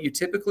what you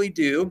typically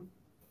do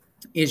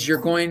is you're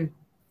going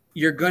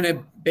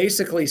to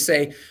basically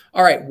say,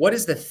 all right, what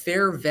is the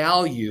fair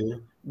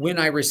value when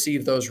I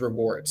receive those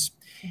rewards?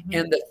 Mm-hmm.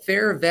 And the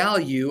fair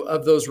value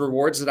of those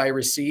rewards that I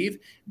receive,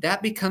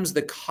 that becomes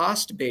the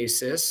cost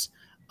basis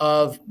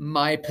of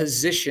my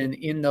position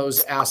in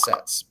those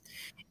assets.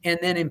 And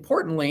then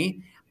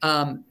importantly,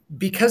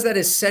 because that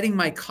is setting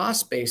my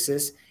cost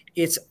basis,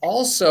 it's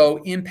also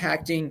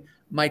impacting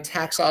my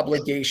tax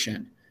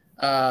obligation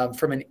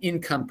from an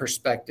income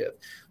perspective.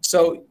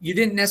 So you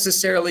didn't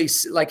necessarily,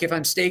 like if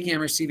I'm staking, I'm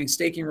receiving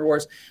staking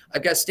rewards.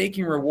 I've got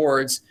staking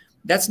rewards.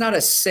 That's not a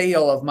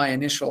sale of my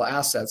initial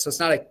assets. So it's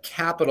not a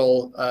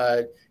capital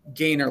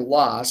gain or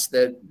loss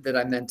that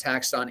I'm then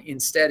taxed on.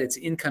 Instead, it's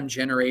income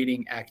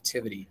generating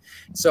activity.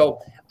 So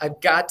I've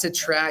got to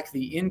track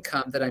the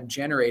income that I'm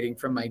generating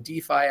from my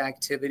DeFi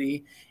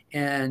activity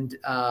and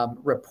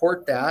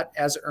report that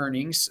as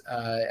earnings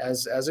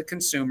as a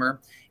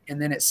consumer.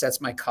 And then it sets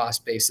my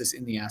cost basis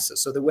in the asset,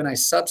 so that when I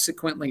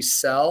subsequently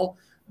sell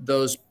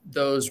those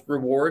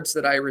rewards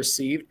that I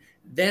received,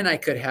 then I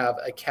could have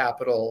a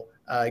capital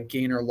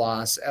gain or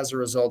loss as a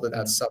result of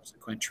that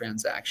subsequent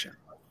transaction.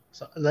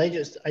 So I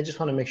just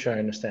want to make sure I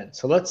understand.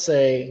 So let's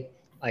say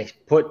I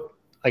put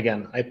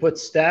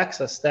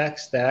stacks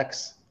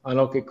on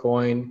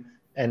Okcoin,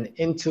 and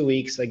in 2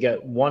 weeks I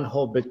get one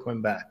whole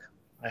Bitcoin back.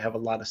 I have a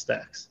lot of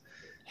stacks.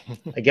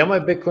 I get my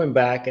Bitcoin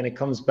back, and it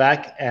comes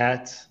back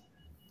at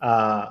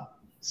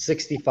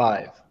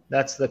 65.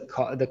 That's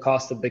the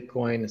cost of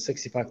Bitcoin,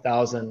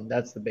 65,000.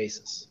 That's the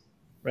basis,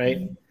 right?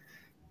 Mm-hmm.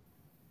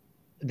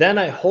 Then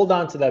I hold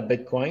on to that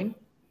Bitcoin,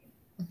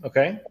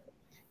 okay?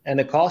 And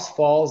the cost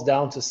falls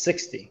down to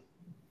 60.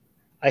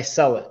 I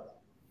sell it.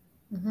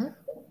 Mm-hmm.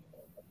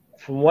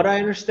 From what I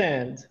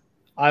understand,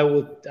 I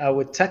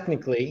would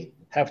technically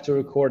have to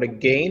record a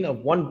gain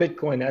of one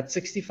Bitcoin at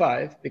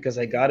 65, because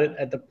I got it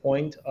at the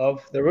point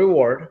of the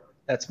reward.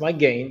 That's my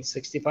gain,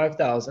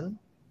 65,000,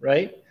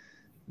 right?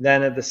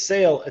 Then at the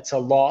sale, it's a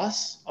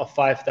loss of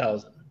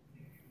 5,000.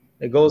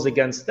 It goes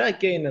against that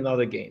gain and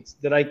other gains.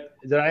 Did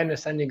I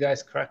understand you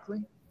guys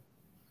correctly?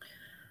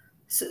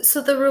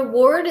 So the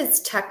reward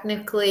is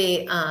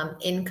technically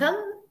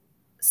income.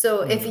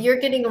 So if you're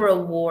getting a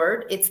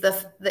reward, it's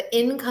the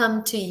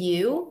income to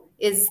you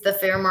is the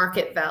fair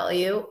market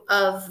value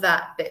of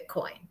that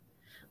Bitcoin.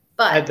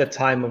 But at the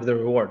time of the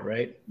reward,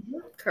 right?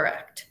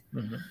 Correct.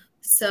 Mm-hmm.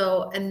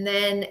 So and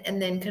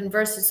then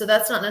conversely, so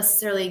that's not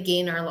necessarily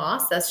gain or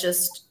loss. That's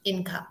just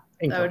income.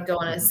 That would go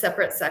on a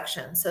separate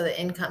section. So the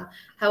income.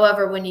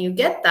 However, when you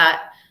get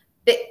that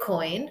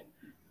Bitcoin,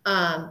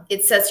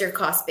 it sets your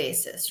cost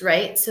basis,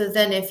 right? So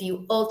then if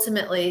you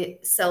ultimately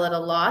sell at a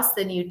loss,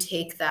 then you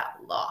take that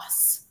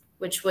loss,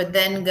 which would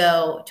then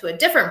go to a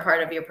different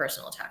part of your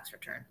personal tax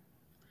return.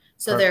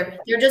 So they're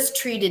just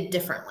treated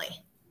differently.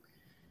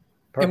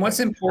 Perfect. And what's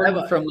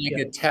important from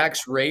a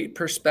tax rate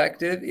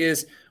perspective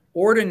is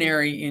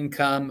ordinary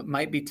income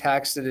might be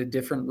taxed at a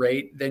different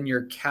rate than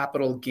your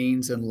capital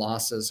gains and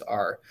losses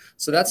are.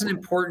 So that's an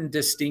important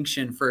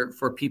distinction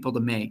for people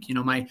to make.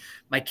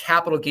 My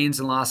capital gains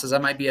and losses, I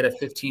might be at a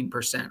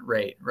 15%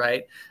 rate,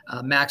 right?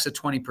 Max a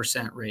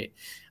 20% rate.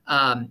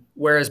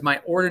 Whereas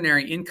my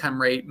ordinary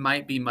income rate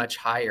might be much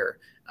higher.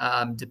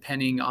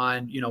 depending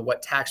on,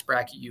 what tax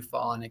bracket you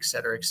fall in, et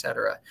cetera, et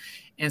cetera.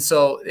 And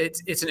so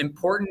it's an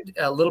important,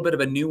 a little bit of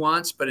a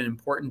nuance, but an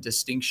important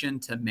distinction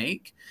to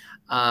make.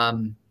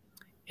 And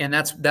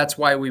that's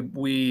why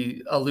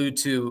we allude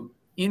to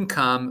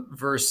income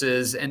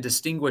versus and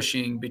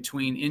distinguishing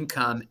between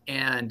income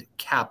and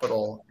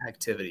capital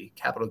activity,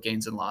 capital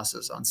gains and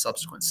losses on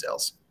subsequent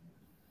sales.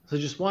 So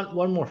just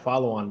one more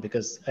follow on,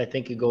 because I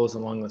think it goes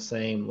along the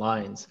same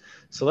lines.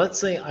 So let's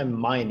say I'm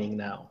mining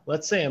now.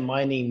 Let's say I'm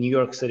mining New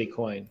York City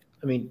coin.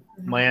 I mean,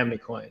 Miami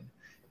coin.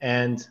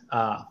 And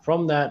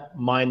from that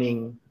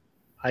mining,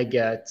 I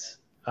get,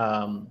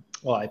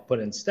 I put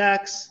in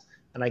stacks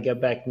and I get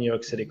back New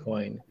York City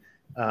coin.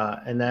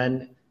 And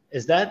then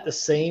is that the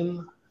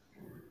same?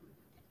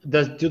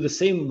 Do the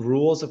same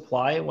rules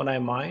apply when I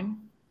mine?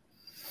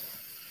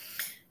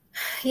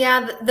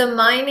 Yeah, the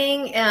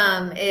mining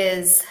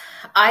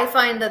I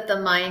find that the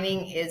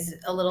mining is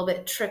a little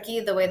bit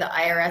tricky, the way the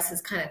IRS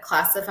has kind of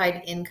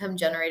classified income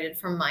generated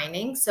from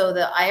mining. So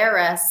the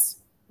IRS,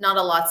 not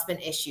a lot's been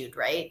issued,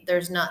 right?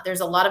 There's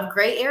a lot of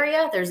gray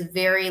area. There's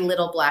very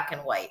little black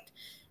and white.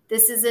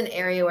 This is an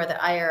area where the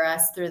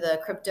IRS, through the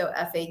crypto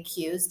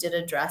FAQs, did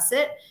address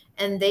it.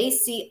 And they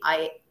see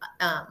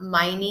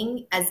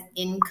mining as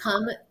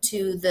income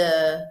to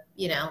the,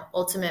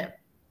 ultimate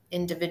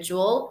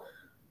individual,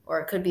 or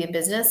it could be a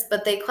business,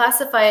 but they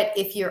classify it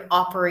if you're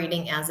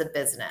operating as a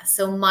business.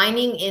 So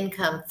mining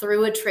income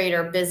through a trade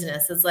or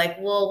business is like,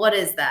 well, what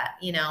is that?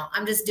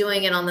 I'm just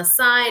doing it on the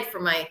side for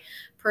my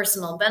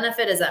personal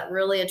benefit. Is that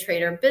really a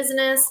trade or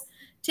business?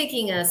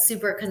 Taking a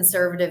super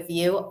conservative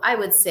view, I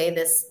would say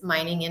this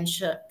mining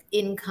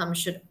income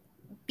should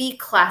be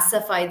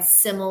classified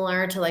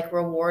similar to like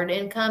reward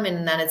income,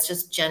 and that it's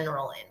just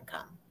general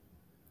income.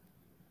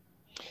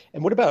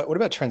 And what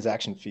about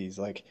transaction fees?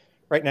 Like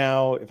right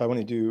now, if I want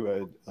to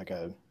do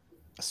a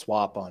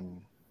swap on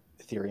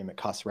Ethereum, it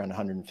costs around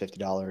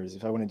 $150.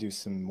 If I want to do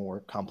some more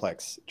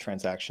complex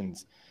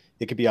transactions,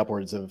 it could be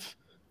upwards of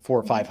 $400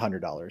 or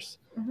 $500.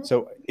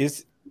 So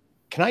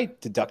can I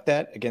deduct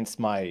that against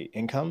my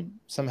income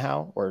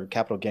somehow, or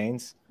capital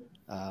gains?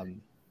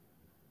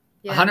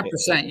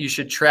 100%. You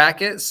should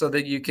track it so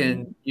that you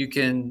can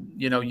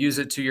use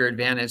it to your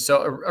advantage.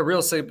 So a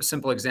real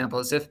simple example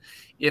is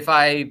if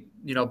I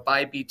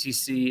buy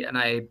BTC and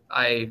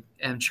I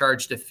am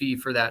charged a fee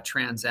for that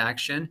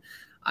transaction,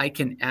 I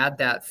can add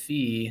that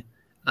fee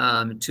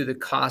to the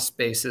cost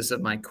basis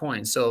of my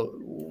coin. So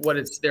what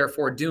it's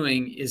therefore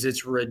doing is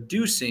it's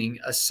reducing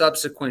a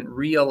subsequent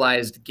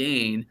realized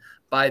gain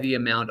by the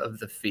amount of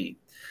the fee.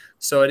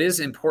 So it is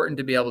important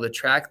to be able to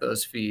track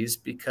those fees,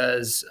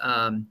 because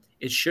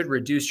it should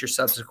reduce your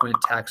subsequent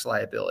tax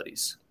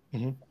liabilities.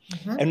 And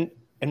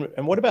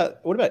what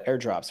about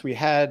airdrops? We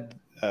had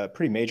a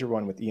pretty major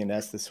one with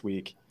ENS this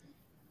week,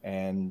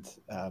 and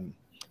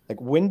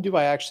when do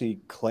I actually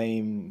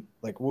claim?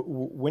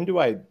 When do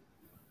I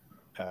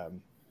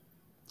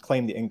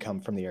claim the income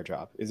from the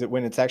airdrop? Is it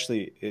when it's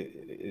actually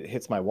it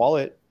hits my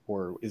wallet,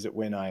 or is it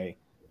when I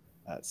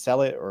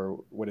sell it, or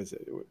what is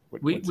it?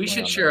 We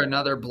should share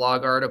another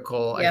blog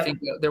article. Yep. I think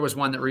there was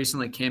one that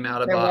recently came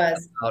out about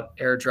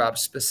airdrops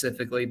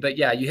specifically. But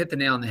yeah, you hit the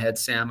nail on the head,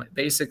 Sam.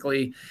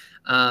 Basically,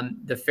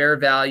 the fair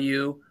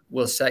value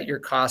will set your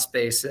cost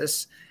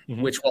basis,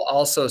 which will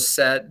also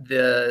set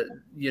the,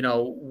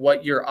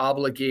 what you're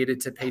obligated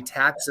to pay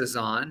taxes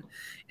on.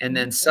 And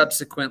then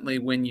subsequently,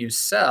 when you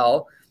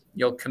sell,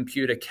 you'll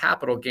compute a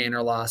capital gain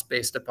or loss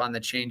based upon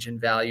the change in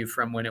value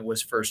from when it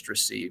was first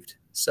received.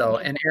 So,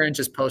 and Aaron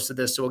just posted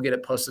this, so we'll get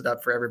it posted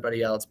up for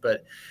everybody else.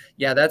 But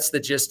yeah, that's the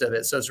gist of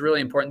it. So it's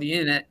really important.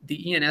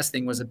 The ENS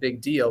thing was a big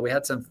deal. We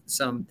had some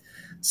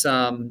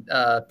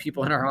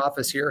people in our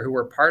office here who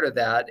were part of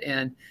that,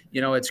 and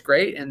it's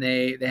great. And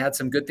they had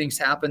some good things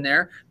happen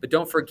there. But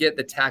don't forget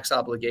the tax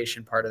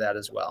obligation part of that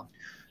as well.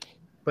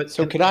 But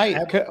so could I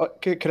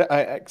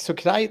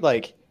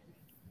like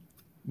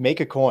make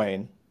a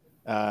coin,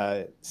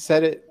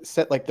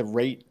 set like the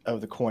rate of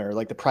the coin, or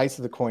like the price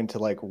of the coin, to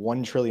like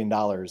 $1 trillion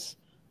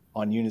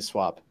on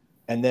Uniswap,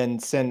 and then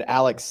send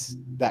Alex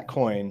that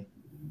coin,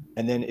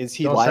 and then is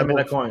he liable? Don't send me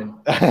that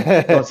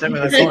coin. Don't send me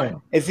that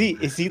coin. Is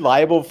he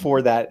liable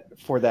for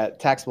that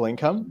taxable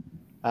income,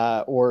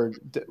 or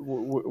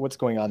what's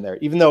going on there?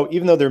 Even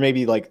though there may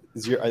be like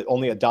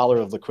only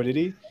 $1 of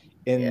liquidity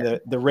in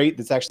the rate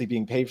that's actually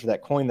being paid for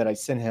that coin that I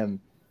sent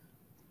him,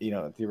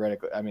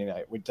 theoretically. I mean,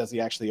 does he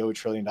actually owe $1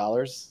 trillion?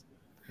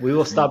 We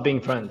will stop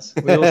being friends.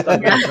 We will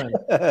stop being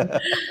friends.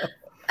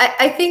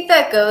 I think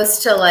that goes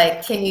to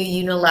like, can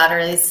you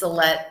unilaterally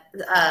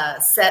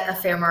set a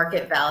fair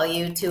market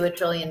value to $1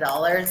 trillion?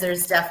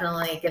 There's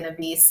definitely going to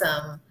be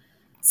some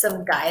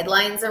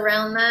guidelines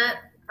around that.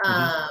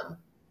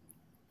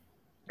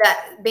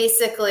 That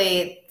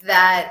basically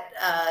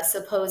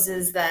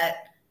supposes that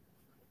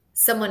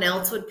someone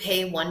else would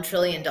pay $1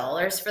 trillion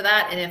for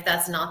that, and if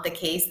that's not the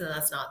case, then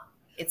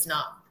it's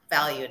not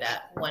valued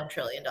at $1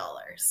 trillion.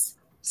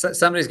 So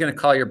somebody's going to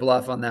call your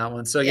bluff on that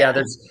one. So yeah,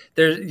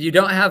 there's you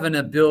don't have an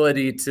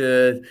ability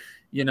to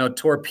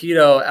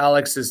torpedo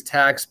Alex's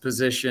tax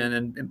position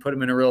and put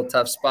him in a real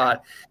tough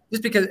spot.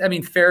 Just because, I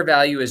mean, fair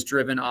value is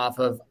driven off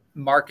of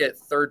market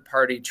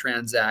third-party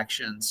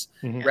transactions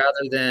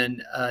rather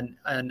than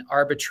an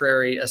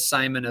arbitrary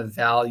assignment of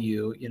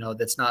value,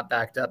 that's not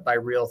backed up by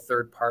real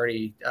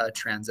third-party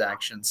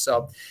transactions.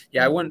 So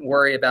yeah, I wouldn't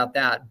worry about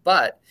that.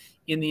 But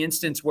in the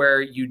instance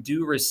where you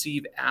do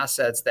receive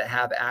assets that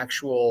have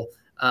actual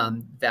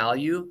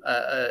value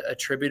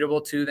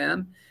attributable to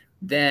them,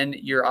 then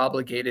you're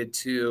obligated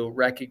to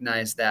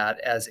recognize that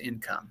as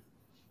income.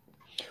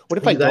 What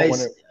if I don't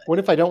want to? What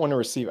if I don't want to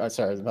receive?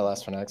 Sorry, my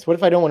last one, Alex. What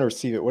if I don't want to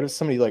receive it? What if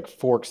somebody like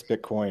forks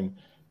Bitcoin,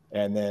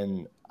 and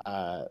then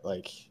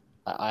like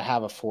I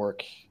have a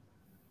fork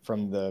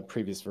from the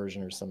previous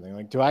version or something?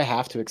 Like, do I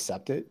have to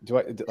accept it? Do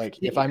I like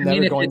if I'm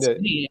never going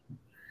to?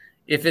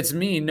 If it's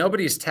me,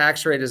 nobody's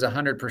tax rate is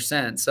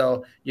 100%.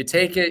 So you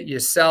take it, you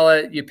sell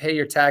it, you pay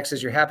your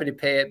taxes. You're happy to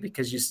pay it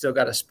because you still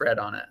got a spread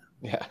on it.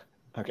 Yeah.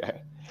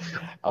 Okay.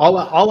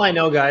 All I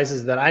know, guys,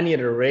 is that I need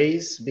a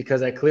raise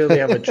because I clearly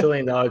have $1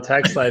 trillion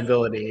tax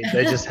liability.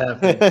 They just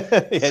happened.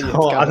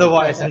 So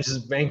otherwise, I'm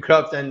just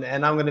bankrupt and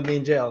I'm going to be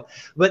in jail.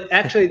 But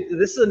actually,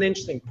 this is an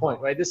interesting point,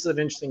 right? This is an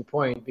interesting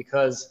point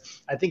because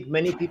I think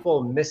many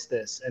people miss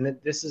this, and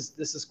this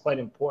is quite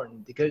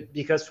important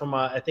because from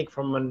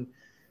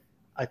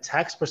a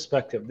tax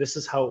perspective, this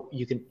is how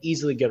you can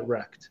easily get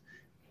wrecked.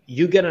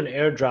 You get an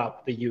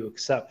airdrop that you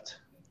accept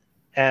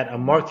at a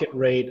market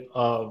rate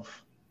of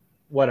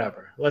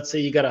whatever. Let's say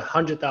you got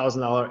 $100,000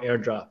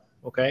 airdrop.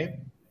 Okay.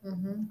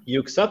 You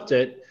accept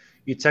it.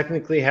 You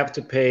technically have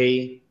to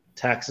pay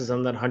taxes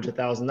on that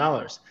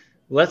 $100,000.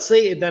 Let's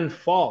say it then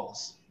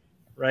falls,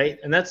 right?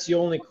 And that's the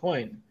only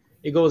coin.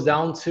 It goes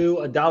down to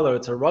 $1.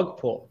 It's a rug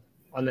pull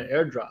on the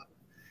airdrop.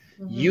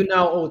 You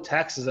now owe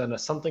taxes on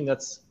something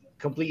that's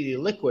completely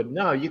liquid.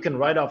 Now you can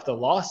write off the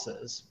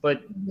losses,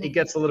 but it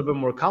gets a little bit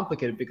more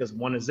complicated because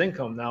one is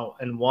income now,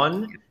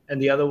 and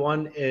the other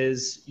one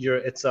is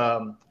it's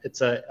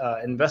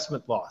a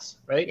investment loss,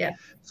 right? Yeah.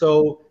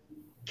 So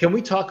can we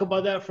talk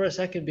about that for a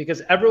second?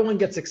 Because everyone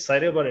gets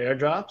excited about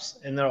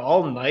airdrops, and they're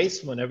all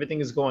nice when everything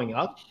is going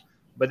up,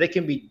 but they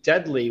can be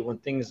deadly when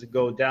things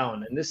go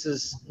down. And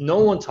no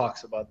one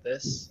talks about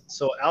this.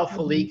 So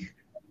alpha leak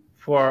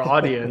for our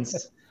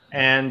audience,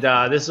 and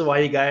this is why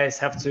you guys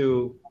have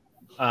to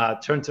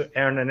turn to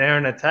Aaron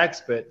at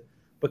TaxBit.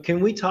 But can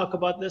we talk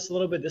about this a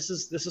little bit? This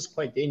is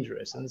quite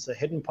dangerous, and it's a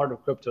hidden part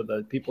of crypto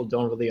that people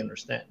don't really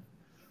understand.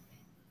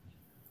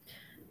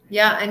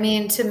 Yeah, I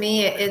mean, to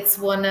me, it's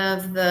one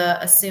of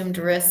the assumed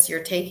risks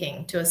you're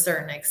taking to a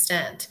certain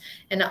extent.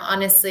 And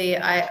honestly,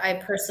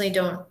 I personally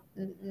don't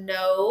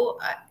know.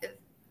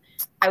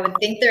 I would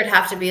think there'd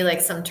have to be like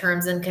some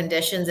terms and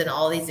conditions in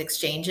all these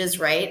exchanges,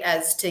 right,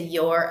 as to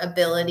your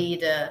ability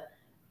to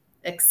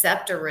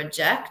accept or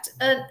reject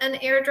an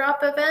airdrop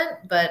event,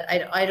 but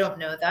I don't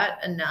know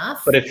that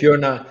enough. But if you're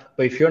in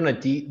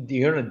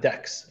a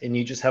DEX and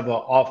you just have an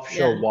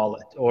offshore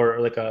wallet or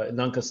like a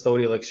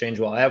non-custodial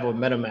exchange wallet, I have a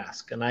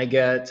MetaMask and I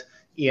get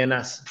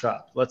ENS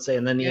dropped, let's say,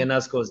 and then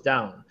ENS goes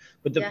down.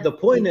 But the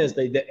point is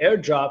that the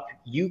airdrop,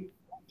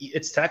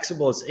 it's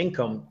taxable as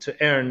income to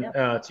Aaron,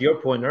 to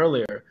your point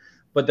earlier,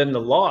 but then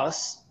the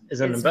loss is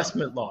an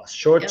investment loss,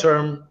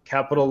 short-term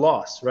capital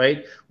loss,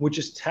 right? Which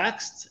is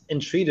taxed and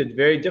treated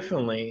very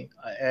differently.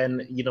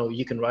 And,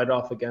 you can write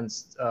off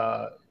against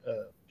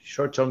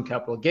short-term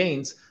capital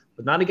gains,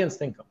 but not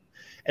against income.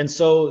 And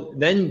so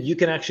then you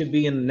can actually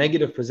be in a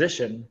negative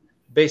position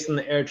based on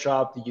the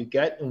airdrop that you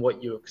get and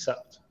what you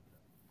accept.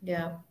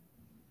 Yeah.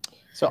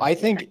 So I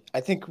think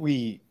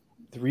the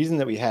reason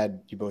that we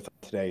had you both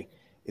today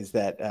is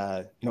that,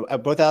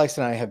 both Alex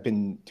and I have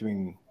been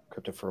doing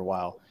crypto for a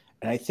while.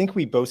 And I think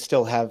we both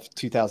still have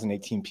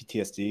 2018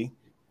 PTSD,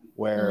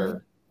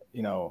 where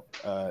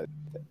the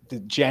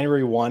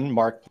January 1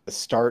 marked the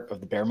start of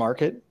the bear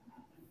market,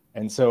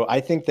 and so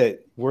I think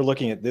that we're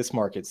looking at this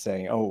market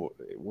saying, "Oh,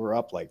 we're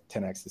up like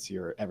 10x this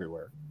year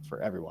everywhere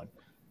for everyone."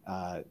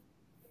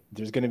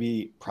 There's going to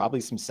be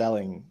probably some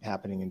selling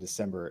happening in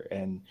December,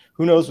 and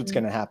who knows what's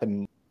going to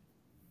happen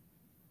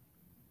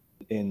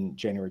in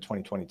January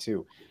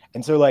 2022.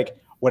 And so, like,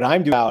 what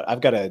I'm doing out,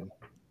 I've got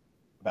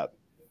about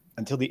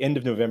until the end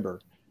of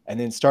November. And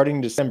then starting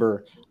in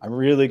December, I'm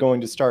really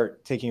going to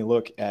start taking a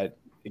look at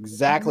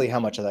exactly how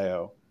much I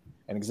owe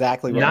and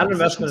exactly what not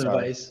investment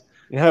advice.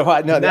 No,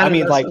 I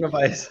mean, like,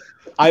 advice.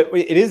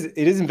 It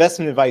is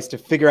investment advice to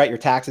figure out your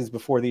taxes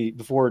before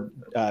December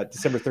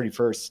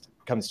 31st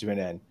comes to an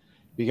end.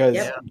 Because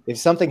if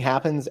something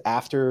happens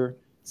after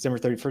December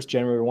 31st,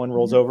 January 1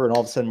 rolls over and all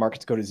of a sudden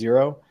markets go to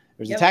zero,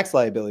 there's a tax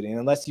liability. And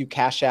unless you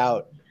cash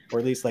out or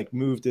at least like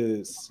move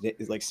to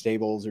like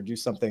stables or do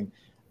something,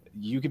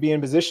 you could be in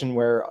a position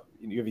where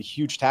you have a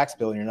huge tax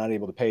bill and you're not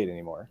able to pay it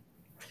anymore.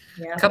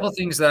 Yeah. A couple of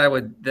things that I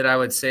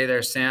would say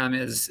there, Sam,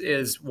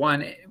 is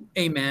one,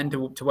 amen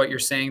to what you're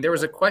saying. There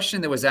was a question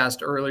that was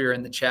asked earlier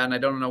in the chat, and I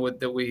don't know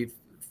that we've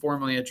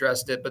formally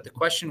addressed it, but the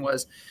question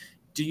was,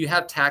 do you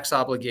have tax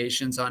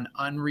obligations on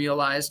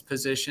unrealized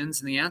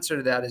positions? And the answer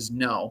to that is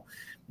no.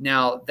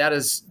 Now, that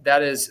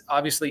is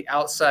obviously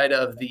outside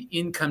of the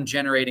income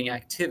generating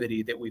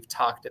activity that we've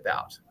talked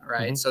about,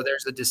 right? So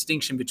there's a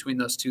distinction between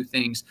those two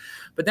things.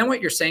 But then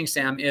what you're saying,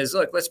 Sam, is,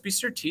 look, let's be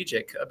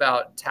strategic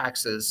about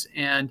taxes.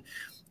 And,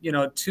 you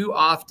know, too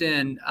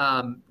often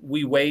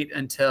we wait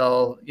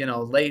until, you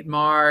know, late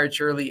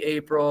March, early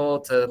April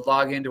to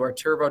log into our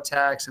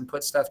TurboTax and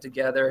put stuff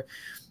together.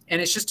 And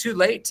it's just too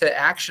late to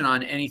action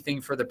on anything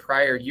for the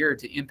prior year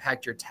to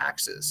impact your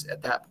taxes at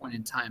that point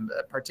in time,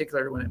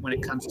 particularly when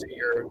it comes to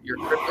your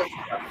crypto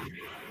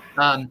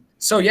stuff.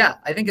 So yeah,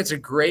 I think it's a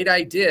great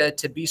idea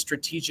to be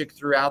strategic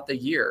throughout the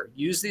year.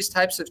 Use these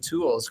types of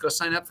tools. Go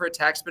sign up for a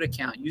TaxBit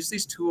account. Use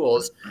these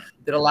tools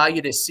that allow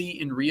you to see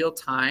in real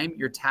time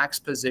your tax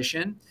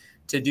position,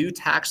 to do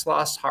tax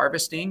loss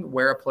harvesting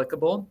where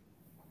applicable,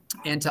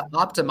 and to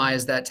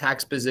optimize that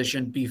tax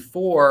position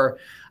before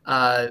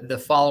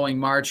the following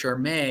March or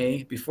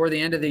May, before the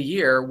end of the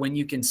year, when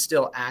you can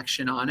still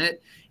action on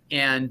it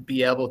and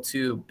be able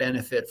to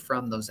benefit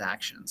from those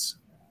actions.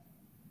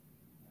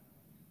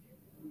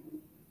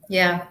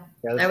 Yeah,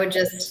 I would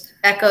just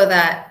echo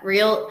that.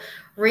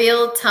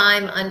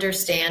 Real-time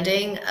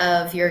understanding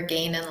of your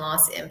gain and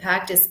loss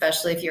impact,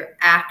 especially if you're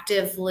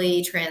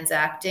actively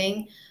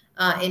transacting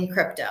in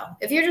crypto.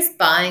 If you're just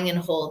buying and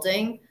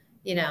holding,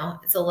 you know,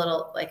 it's a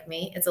little, like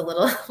me, it's a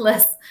little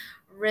less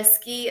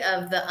risky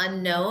of the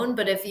unknown.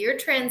 But if you're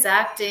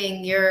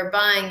transacting, you're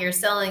buying, you're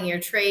selling, you're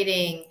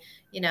trading,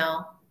 you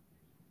know,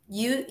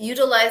 you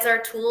utilize our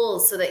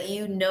tools so that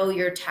you know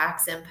your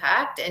tax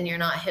impact and you're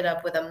not hit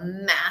up with a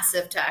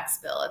massive tax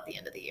bill at the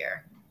end of the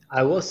year.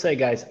 I will say,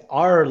 guys,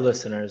 our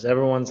listeners,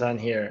 everyone's on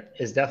here,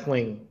 is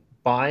definitely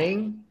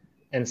buying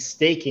and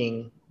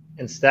staking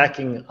and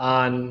stacking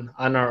on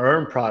our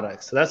earn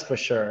products. So that's for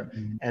sure.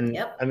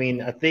 And I mean,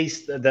 at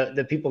least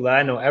the people that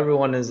I know,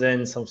 everyone is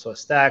in some sort of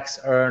stacks,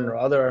 earn, or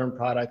other earn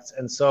products.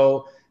 And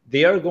so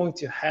they are going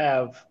to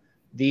have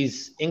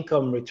these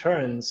income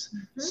returns.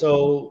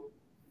 So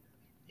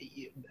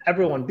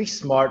everyone, be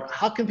smart.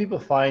 How can people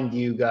find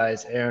you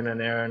guys, Aaron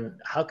and Aaron?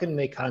 How can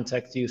they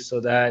contact you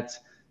so that,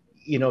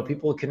 you know,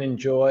 people can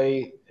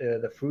enjoy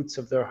the fruits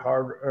of their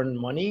hard-earned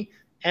money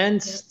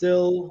and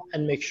still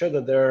make sure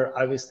that they're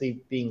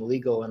obviously being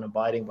legal and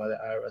abiding by the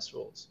IRS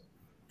rules?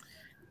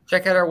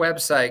 Check out our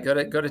website.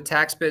 Go to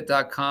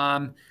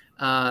taxbit.com.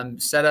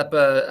 Set up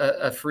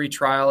a free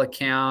trial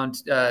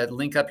account.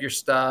 Link up your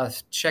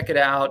stuff. Check it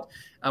out.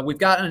 We've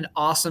got an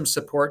awesome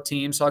support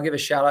team, so I'll give a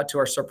shout out to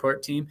our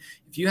support team.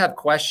 If you have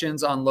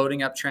questions on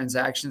loading up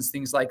transactions,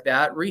 things like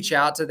that, reach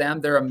out to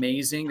them. They're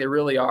amazing. They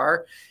really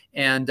are.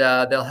 And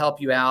they'll help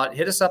you out.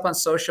 Hit us up on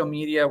social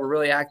media. We're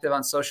really active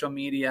on social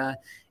media.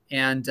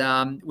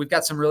 And we've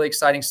got some really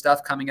exciting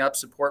stuff coming up,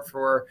 support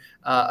for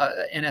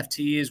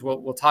NFTs.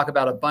 We'll talk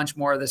about a bunch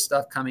more of this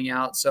stuff coming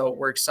out. So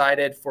we're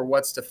excited for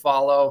what's to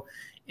follow.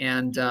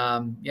 And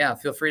yeah,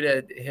 feel free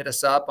to hit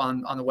us up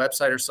on the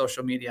website or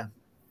social media.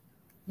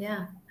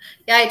 Yeah.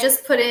 I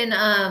just put in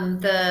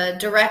the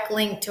direct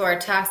link to our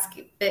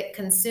TaxBit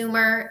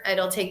consumer.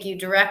 It'll take you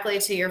directly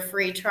to your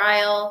free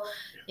trial.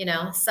 You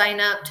know, sign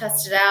up,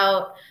 test it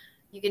out.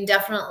 You can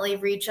definitely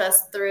reach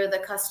us through the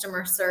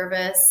customer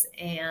service,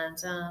 and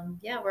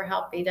yeah, we're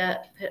happy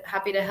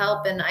to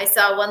help. And I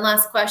saw one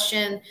last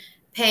question: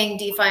 paying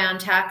DeFi on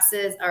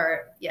taxes,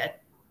 or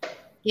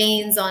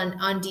gains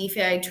on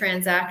DeFi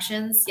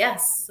transactions.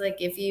 Yes, like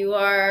if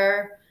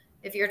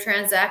you're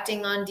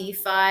transacting on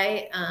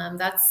DeFi,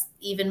 that's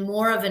even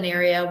more of an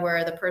area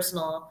where the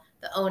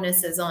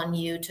onus is on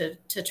you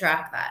to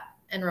track that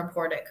and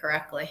report it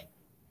correctly.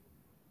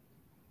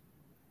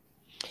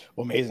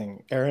 Well,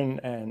 amazing.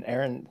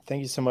 Aaron,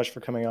 thank you so much for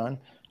coming on.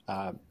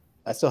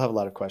 I still have a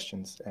lot of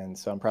questions, and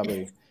so I'm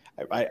probably,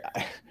 I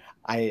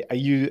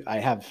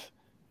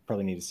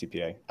probably need a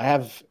CPA. I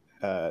have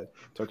I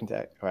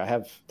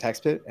have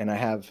TaxBit, and I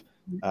have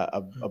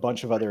a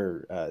bunch of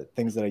other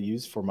things that I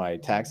use for my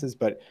taxes,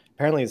 but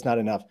apparently it's not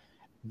enough.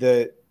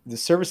 The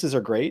services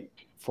are great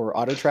for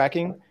auto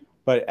tracking,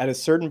 but at a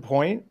certain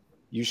point,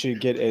 you should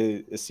get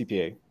a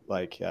CPA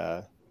like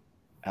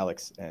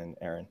Alex and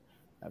Aaron.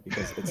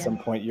 Because at some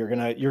point you're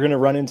gonna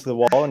run into the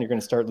wall and you're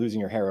gonna start losing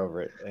your hair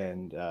over it.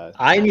 And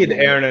I need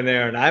Aaron and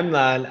Aaron.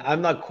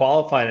 I'm not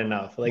qualified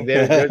enough. Like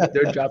they're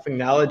dropping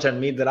knowledge on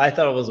me that I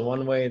thought it was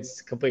one way.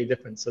 It's completely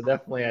different. So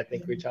definitely, I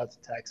think reach out to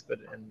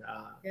TaxBit and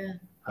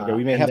okay,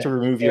 we may have to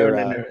remove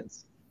your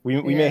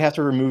we may have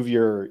to remove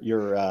your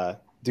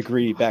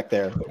degree back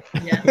there.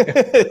 Yeah.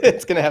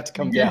 It's gonna have to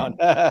come down.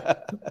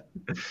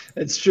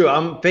 It's true.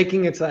 I'm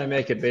faking it till I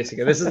make it.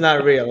 Basically, this is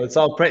not real. It's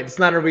all it's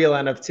not a real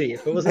NFT.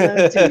 If it was an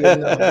NFT, you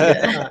know,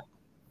 it's not.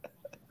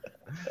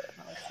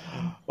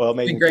 Well,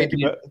 amazing. Great to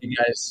meet you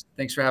guys.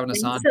 Thanks for having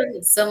us on.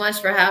 Thanks so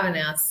much for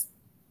having us.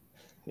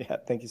 Yeah,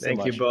 thank you so much.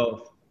 Thank you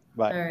both.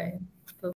 Bye. All right.